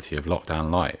of the oddity of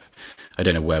lockdown life. I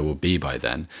don't know where we'll be by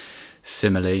then.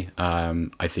 Similarly,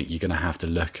 I think you're going to have to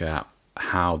look at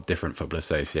how different football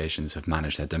associations have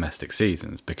managed their domestic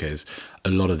seasons, because a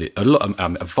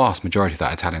vast majority of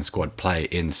that Italian squad play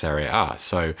in Serie A.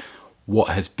 So what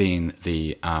has been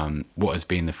the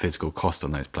physical cost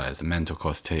on those players, the mental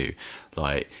cost too?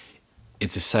 Like,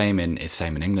 it's the same in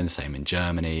England, same in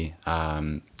Germany,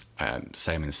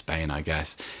 same in Spain, I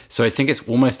guess. So I think it's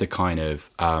almost a kind of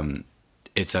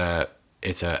it's a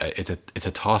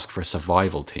task for a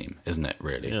survival team, isn't it?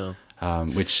 Really? Yeah.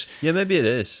 Maybe it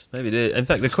is. In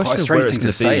fact, the it's question quite a of where strange it's thing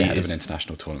to say ahead of an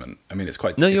international tournament. I mean, it's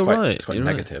quite. No, you're right. It's quite you're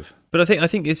negative. Right. But I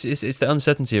think it's the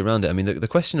uncertainty around it. I mean, the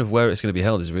question of where it's going to be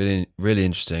held is really, really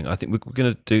interesting. I think we're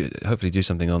going to hopefully do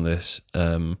something on this,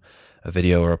 a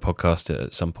video or a podcast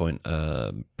at some point,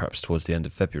 perhaps towards the end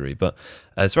of February. But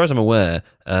as far as I'm aware,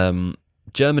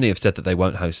 Germany have said that they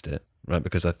won't host it, right?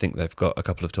 Because I think they've got a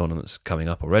couple of tournaments coming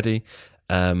up already.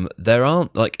 There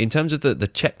aren't, like, in terms of the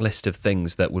checklist of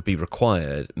things that would be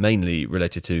required, mainly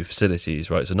related to facilities,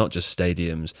 right? So not just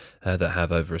stadiums that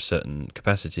have over a certain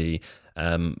capacity,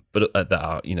 but that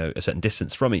are, a certain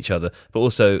distance from each other, but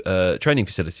also training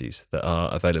facilities that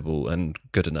are available and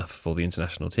good enough for the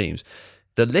international teams.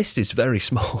 The list is very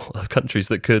small of countries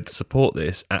that could support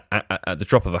this at the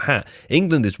drop of a hat.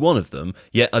 England is one of them,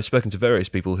 yet I've spoken to various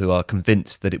people who are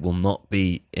convinced that it will not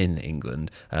be in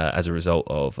England as a result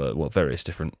of various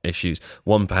different issues.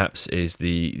 One perhaps is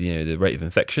the rate of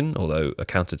infection, although a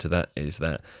counter to that is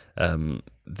that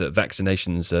the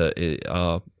vaccinations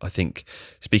are, I think,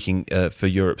 speaking for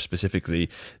Europe specifically,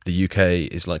 the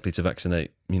UK is likely to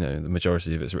vaccinate the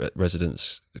majority of its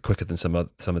residents quicker than some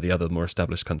of the other more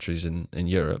established countries in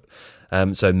Europe.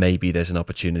 So maybe there's an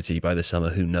opportunity by the summer,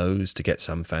 who knows, to get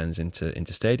some fans into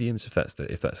stadiums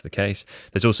if that's the case.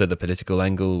 There's also the political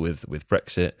angle with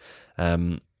Brexit.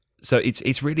 So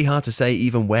it's really hard to say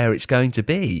even where it's going to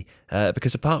be,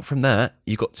 because apart from that,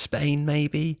 you've got Spain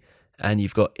maybe, and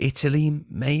you've got Italy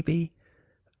maybe,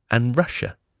 and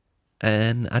Russia.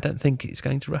 And I don't think it's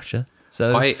going to Russia.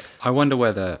 So I wonder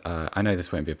whether, I know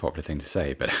this won't be a popular thing to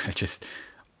say, but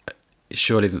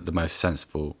surely the most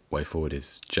sensible way forward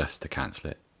is just to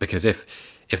cancel it. Because if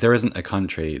there isn't a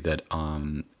country that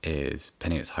is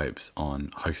pinning its hopes on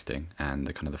hosting and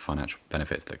the kind of the financial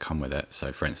benefits that come with it,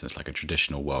 so for instance, like a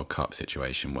traditional World Cup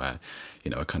situation where,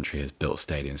 a country has built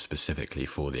stadiums specifically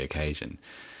for the occasion,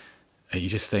 you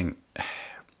just think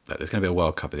that there's going to be a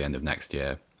World Cup at the end of next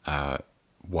year.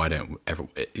 Why don't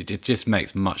it just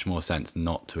makes much more sense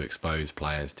not to expose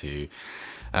players to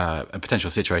a potential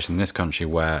situation in this country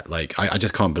where, like, I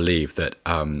just can't believe that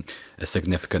a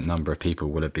significant number of people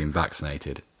will have been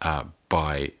vaccinated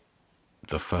by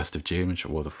the 1st of June,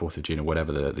 or the 4th of June, or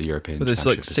whatever the European. But there's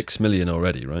like 6 million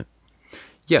already, right?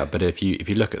 Yeah, but if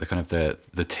you look at the kind of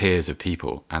the tiers of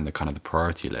people and the kind of the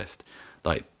priority list,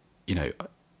 like,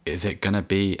 is it going to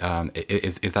be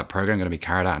is that program going to be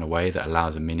carried out in a way that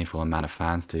allows a meaningful amount of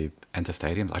fans to enter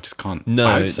stadiums? I just can't.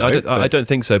 No, I don't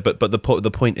think so. But the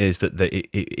point is that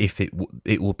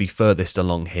it will be furthest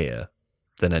along here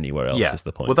than anywhere else. Is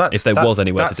the point? Well, if there was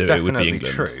anywhere to do it, it would be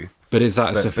England. True. But is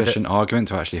that a sufficient argument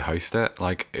to actually host it?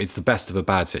 Like, it's the best of a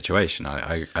bad situation.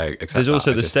 I accept. There's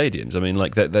also the stadiums. I mean,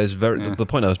 like, there's the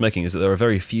point I was making is that there are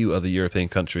very few other European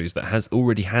countries that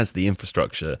already has the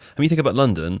infrastructure. I mean, you think about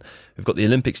London, we've got the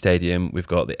Olympic Stadium, we've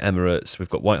got the Emirates, we've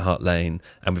got White Hart Lane,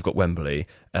 and we've got Wembley.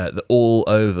 They're all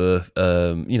over.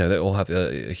 They all have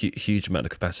a huge amount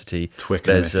of capacity.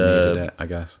 Twickenham, if you needed it, I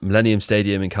guess. Millennium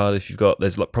Stadium in Cardiff.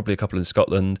 There's probably a couple in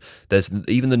Scotland. There's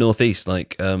even the northeast.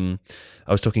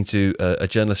 I was talking to a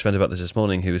journalist friend about this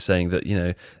morning, who was saying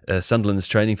that Sunderland's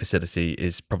training facility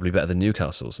is probably better than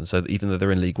Newcastle's, and so even though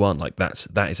they're in League One,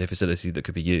 that is a facility that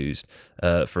could be used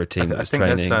for a team that's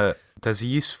training. There's a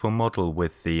useful model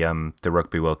with the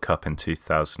Rugby World Cup in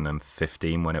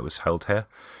 2015 when it was held here.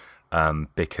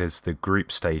 Because the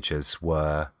group stages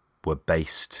were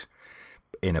based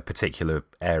in a particular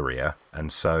area,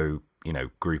 and so I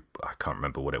can't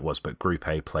remember what it was, but Group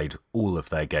A played all of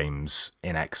their games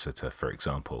in Exeter, for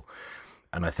example,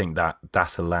 and I think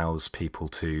that allows people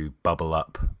to bubble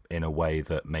up in a way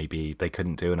that maybe they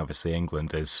couldn't do, and obviously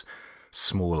England is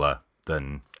smaller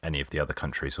than any of the other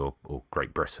countries, or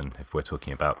Great Britain if we're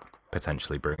talking about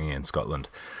potentially bringing in Scotland.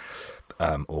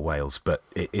 Or Wales, but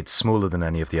it's smaller than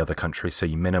any of the other countries, so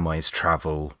you minimise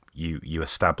travel, you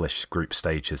establish group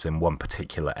stages in one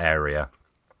particular area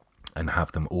and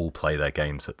have them all play their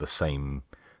games at the same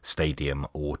stadium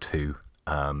or two.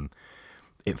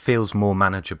 It feels more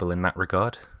manageable in that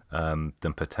regard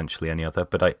than potentially any other,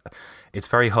 but it's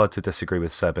very hard to disagree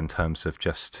with Seb in terms of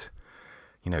just,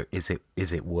 is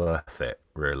it worth it,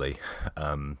 really,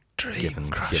 given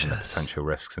the potential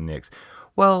risks and the...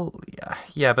 Well,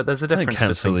 yeah, but there's a difference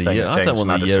between saying that James I don't want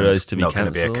Maddison's the Euros to be not going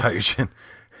to be a cancelled. coach.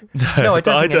 No, I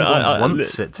don't think anyone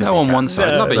wants it to. No one wants it.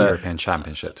 cancelled. It's not a European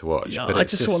Championship to watch. Yeah, but I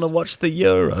just want to watch the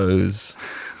Euros.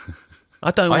 I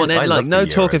don't want I love no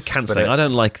the talk of Euros, cancelling. but I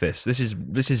don't like this. This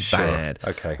is Sure, bad.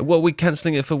 okay. Well, we're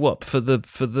cancelling it for what? For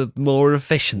the more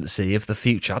efficiency of the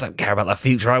future. I don't care about the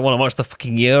future. I want to watch the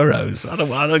fucking Euros.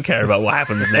 I don't care about what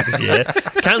happens next year.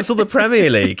 Cancel the Premier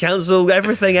League. Cancel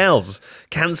everything else.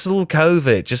 Cancel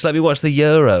COVID. Just let me watch the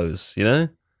Euros.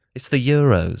 It's the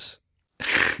Euros.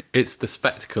 It's the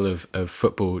spectacle of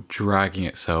football dragging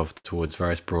itself towards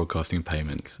various broadcasting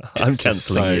payments. I'm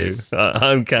cancelling you.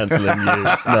 I'm cancelling you.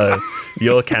 No,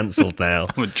 you're cancelled now.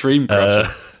 I'm a dream crusher.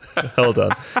 Hold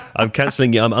on. I'm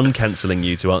cancelling you. I'm uncancelling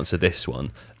you to answer this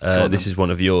one. This is one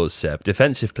of yours, Seb.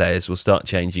 Defensive players will start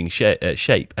changing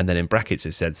shape, and then in brackets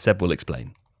it said, Seb will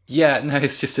explain. Yeah, no,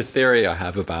 it's just a theory I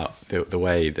have about the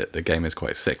way that the game is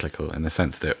quite cyclical, in the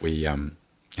sense that we...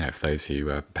 for those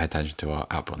who pay attention to our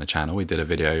output on the channel, we did a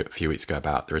video a few weeks ago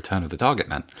about the return of the target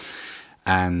man.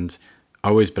 And I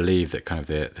always believe that kind of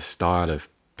the style of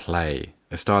play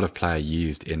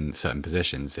used in certain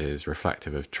positions is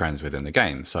reflective of trends within the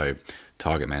game. So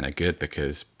target men are good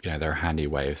because, they're a handy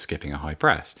way of skipping a high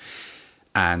press.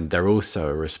 And they're also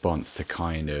a response to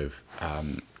kind of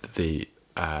the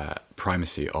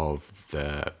primacy of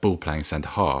the ball-playing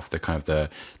centre-half,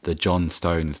 the John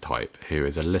Stones type, who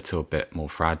is a little bit more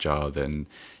fragile than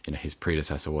his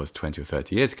predecessor was 20 or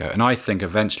 30 years ago. And I think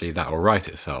eventually that will right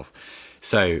itself.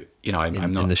 So, I'm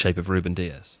not... In the shape of Ruben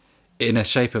Diaz. In a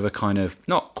shape of a kind of,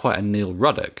 not quite a Neil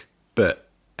Ruddock, but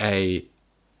a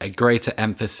greater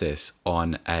emphasis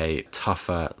on a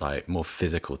tougher, more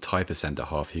physical type of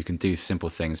centre-half who can do simple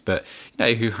things, but,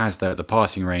 who has the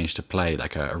passing range to play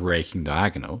like a raking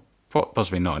diagonal.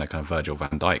 Possibly not in a kind of Virgil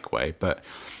van Dijk way, but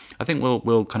I think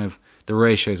we'll kind of, the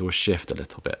ratios will shift a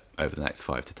little bit over the next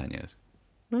 5 to 10 years.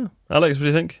 Alex, what do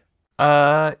you think?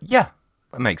 Yeah,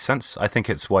 that makes sense. I think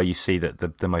it's why you see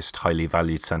that the most highly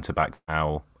valued centre-back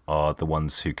now are the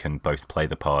ones who can both play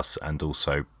the pass and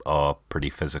also are pretty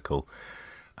physical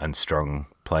and strong.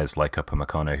 Players like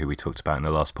Upamecano, who we talked about in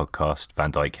the last podcast,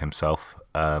 Van Dijk himself.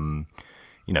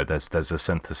 There's a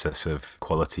synthesis of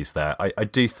qualities there. I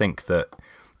do think that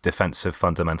defensive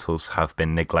fundamentals have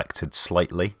been neglected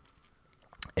slightly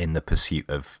in the pursuit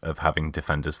of having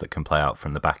defenders that can play out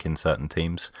from the back in certain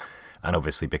teams. And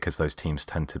obviously because those teams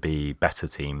tend to be better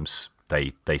teams,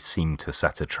 they seem to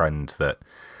set a trend that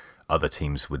other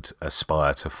teams would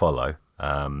aspire to follow.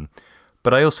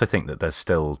 But I also think that there's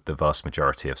still, the vast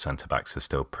majority of centre-backs are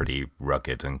still pretty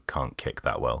rugged and can't kick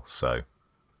that well. So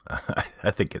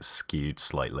I think it's skewed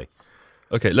slightly.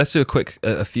 Okay, let's do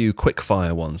a few quick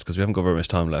fire ones because we haven't got very much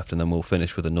time left, and then we'll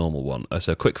finish with a normal one.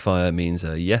 So quick fire means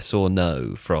a yes or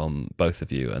no from both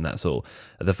of you, and that's all.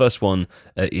 The first one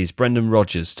is Brendan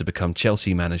Rodgers to become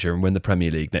Chelsea manager and win the Premier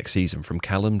League next season, from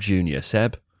Callum Jr.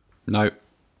 Seb? No.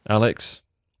 Alex?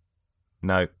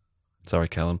 No. Sorry,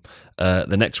 Callum.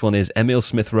 The next one is Emile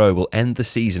Smith-Rowe will end the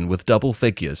season with double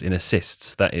figures in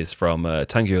assists. That is from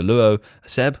Tanguy Luo.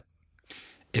 Seb?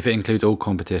 If it includes all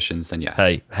competitions, then yes.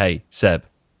 Hey, Seb.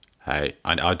 Hey,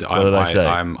 I'm allowed no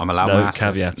my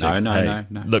caveating.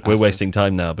 No. Look, we're wasting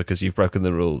time now because you've broken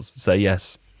the rules. Say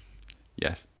yes.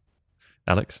 Yes.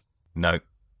 Alex? No.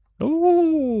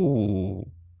 Ooh.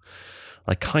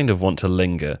 I kind of want to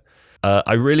linger.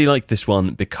 I really like this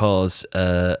one because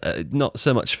not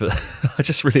so much for... I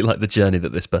just really like the journey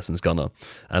that this person's gone on.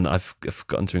 And I've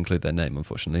forgotten to include their name,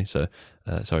 unfortunately, so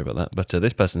sorry about that. But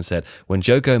this person said, when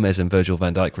Joe Gomez and Virgil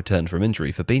van Dijk return from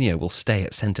injury, Fabinho will stay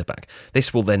at centre-back.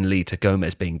 This will then lead to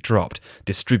Gomez being dropped,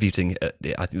 distributing... I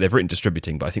think they've written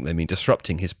distributing, but I think they mean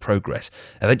disrupting his progress.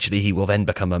 Eventually, he will then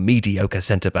become a mediocre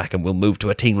centre-back and will move to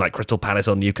a team like Crystal Palace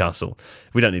or Newcastle.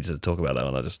 We don't need to talk about that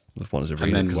one. I just wanted to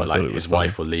read it because I thought it was his funny.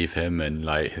 wife will leave him and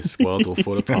like his world will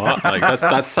fall apart. Like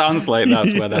that sounds like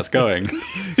that's where that's going.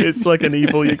 It's like an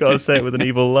evil, you got to say it with an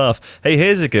evil laugh. Hey,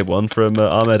 here's a good one from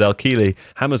Ahmed Al-Khili.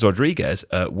 James Rodriguez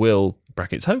will,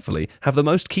 brackets hopefully, have the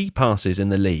most key passes in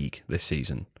the league this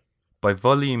season. By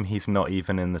volume, he's not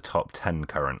even in the top 10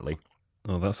 currently.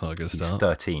 Oh, that's not a good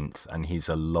start. He's 13th, and he's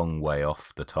a long way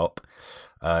off the top.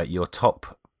 Your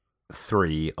top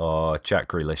 3 are Jack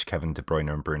Grealish, Kevin De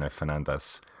Bruyne, and Bruno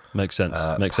Fernandes. Makes sense.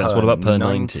 Makes sense. What about per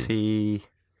 90?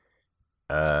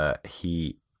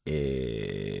 He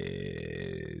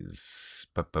is...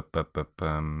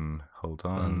 Hold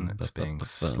on, it's being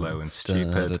slow and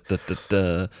stupid.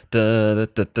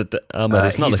 Ahmed,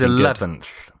 it's not he's looking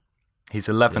 11th. He's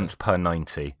 11th per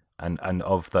 90, and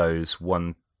of those,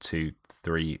 1, 2,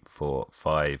 3, 4,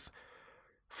 5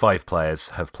 players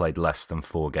have played less than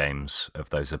 4 games of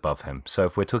those above him. So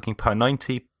if we're talking per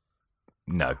 90,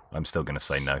 no, I'm still going to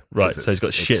say no. Right, so he's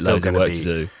got shitloads of work to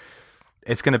do.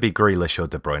 It's going to be Grealish or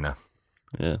De Bruyne.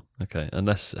 Yeah, okay.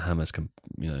 Unless James can,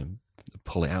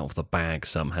 pull it out of the bag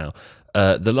somehow.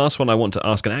 The last one I want to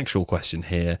ask an actual question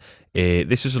here.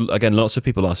 This is, again, lots of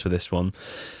people asked for this one.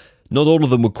 Not all of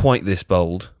them were quite this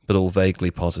bold, but all vaguely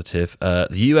positive. The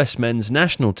US men's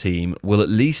national team will at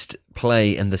least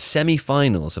play in the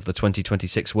semi-finals of the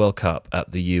 2026 World Cup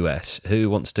at the US. Who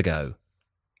wants to go?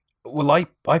 Well, I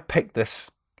picked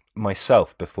this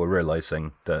myself before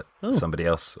realising that somebody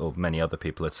else or many other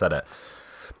people had said it.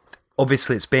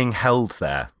 Obviously, it's being held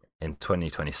there in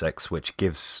 2026, which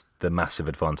gives the massive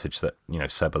advantage that,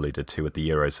 Seb alluded to with the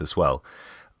Euros as well.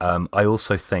 I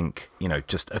also think,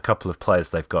 just a couple of players.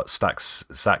 They've got Zach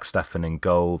Steffen in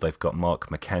goal. They've got Mark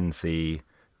McKenzie.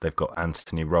 They've got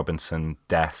Anthony Robinson,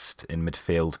 Dest in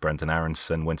midfield, Brendan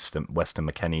Aronson, Weston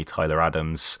McKennie, Tyler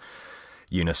Adams,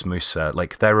 Yunus Musa.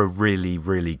 Like, they're a really,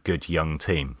 really good young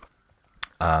team.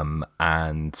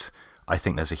 And I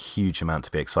think there's a huge amount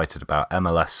to be excited about.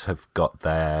 MLS have got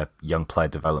their young player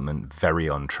development very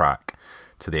on track,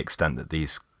 to the extent that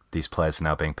these players are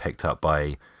now being picked up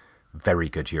by very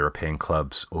good European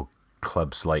clubs, or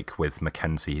clubs like with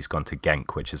McKenzie, he's gone to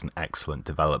Genk, which is an excellent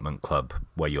development club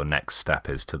where your next step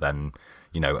is to then,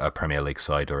 a Premier League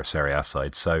side or a Serie A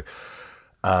side. So,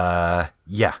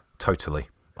 yeah, totally.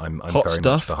 I'm hot very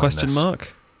stuff? much behind this.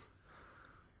 Mark.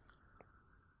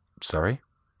 Sorry?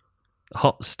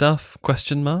 Hot stuff? ? What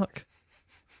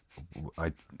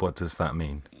does that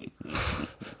mean?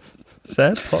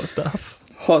 Seb, hot stuff?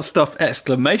 Hot stuff! !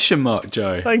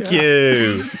 Joe. Thank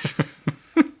you.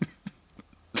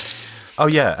 Oh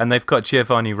yeah, and they've got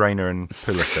Giovanni Reina and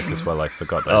Pulisic as well. I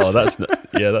forgot those. Oh, that's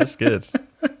good.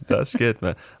 That's good,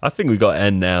 man. I think we've got to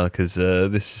end now because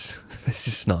this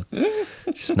is not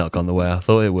gone the way I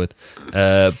thought it would.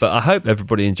 But I hope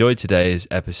everybody enjoyed today's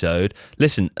episode.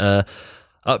 Listen,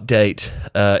 update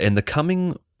in the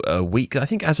coming week. I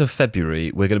think as of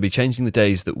February, we're going to be changing the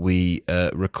days that we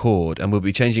record, and we'll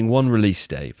be changing one release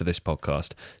day for this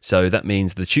podcast. So that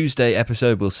means the Tuesday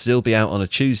episode will still be out on a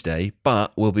Tuesday,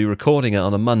 but we'll be recording it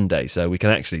on a Monday, so we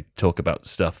can actually talk about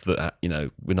stuff that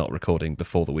we're not recording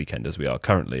before the weekend as we are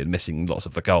currently, and missing lots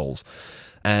of the goals.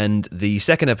 And the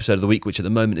second episode of the week, which at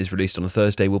the moment is released on a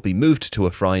Thursday, will be moved to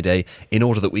a Friday in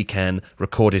order that we can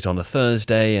record it on a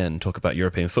Thursday and talk about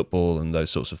European football and those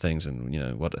sorts of things, and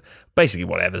basically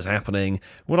whatever's happening.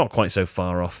 We're not quite so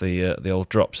far off the old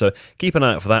drop, so keep an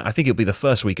eye out for that. I think it'll be the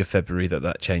first week of February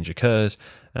that change occurs,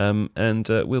 and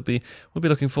we'll be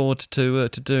looking forward to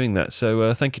doing that.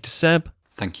 So thank you to Seb,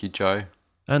 Thank you, Joe,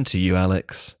 and to you,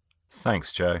 Alex.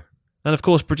 Thanks, Joe, and of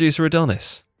course, producer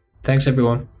Adonis. Thanks,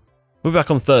 everyone. We're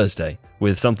back on Thursday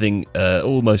with something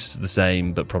almost the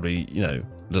same, but probably, a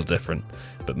little different,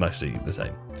 but mostly the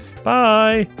same.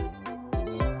 Bye!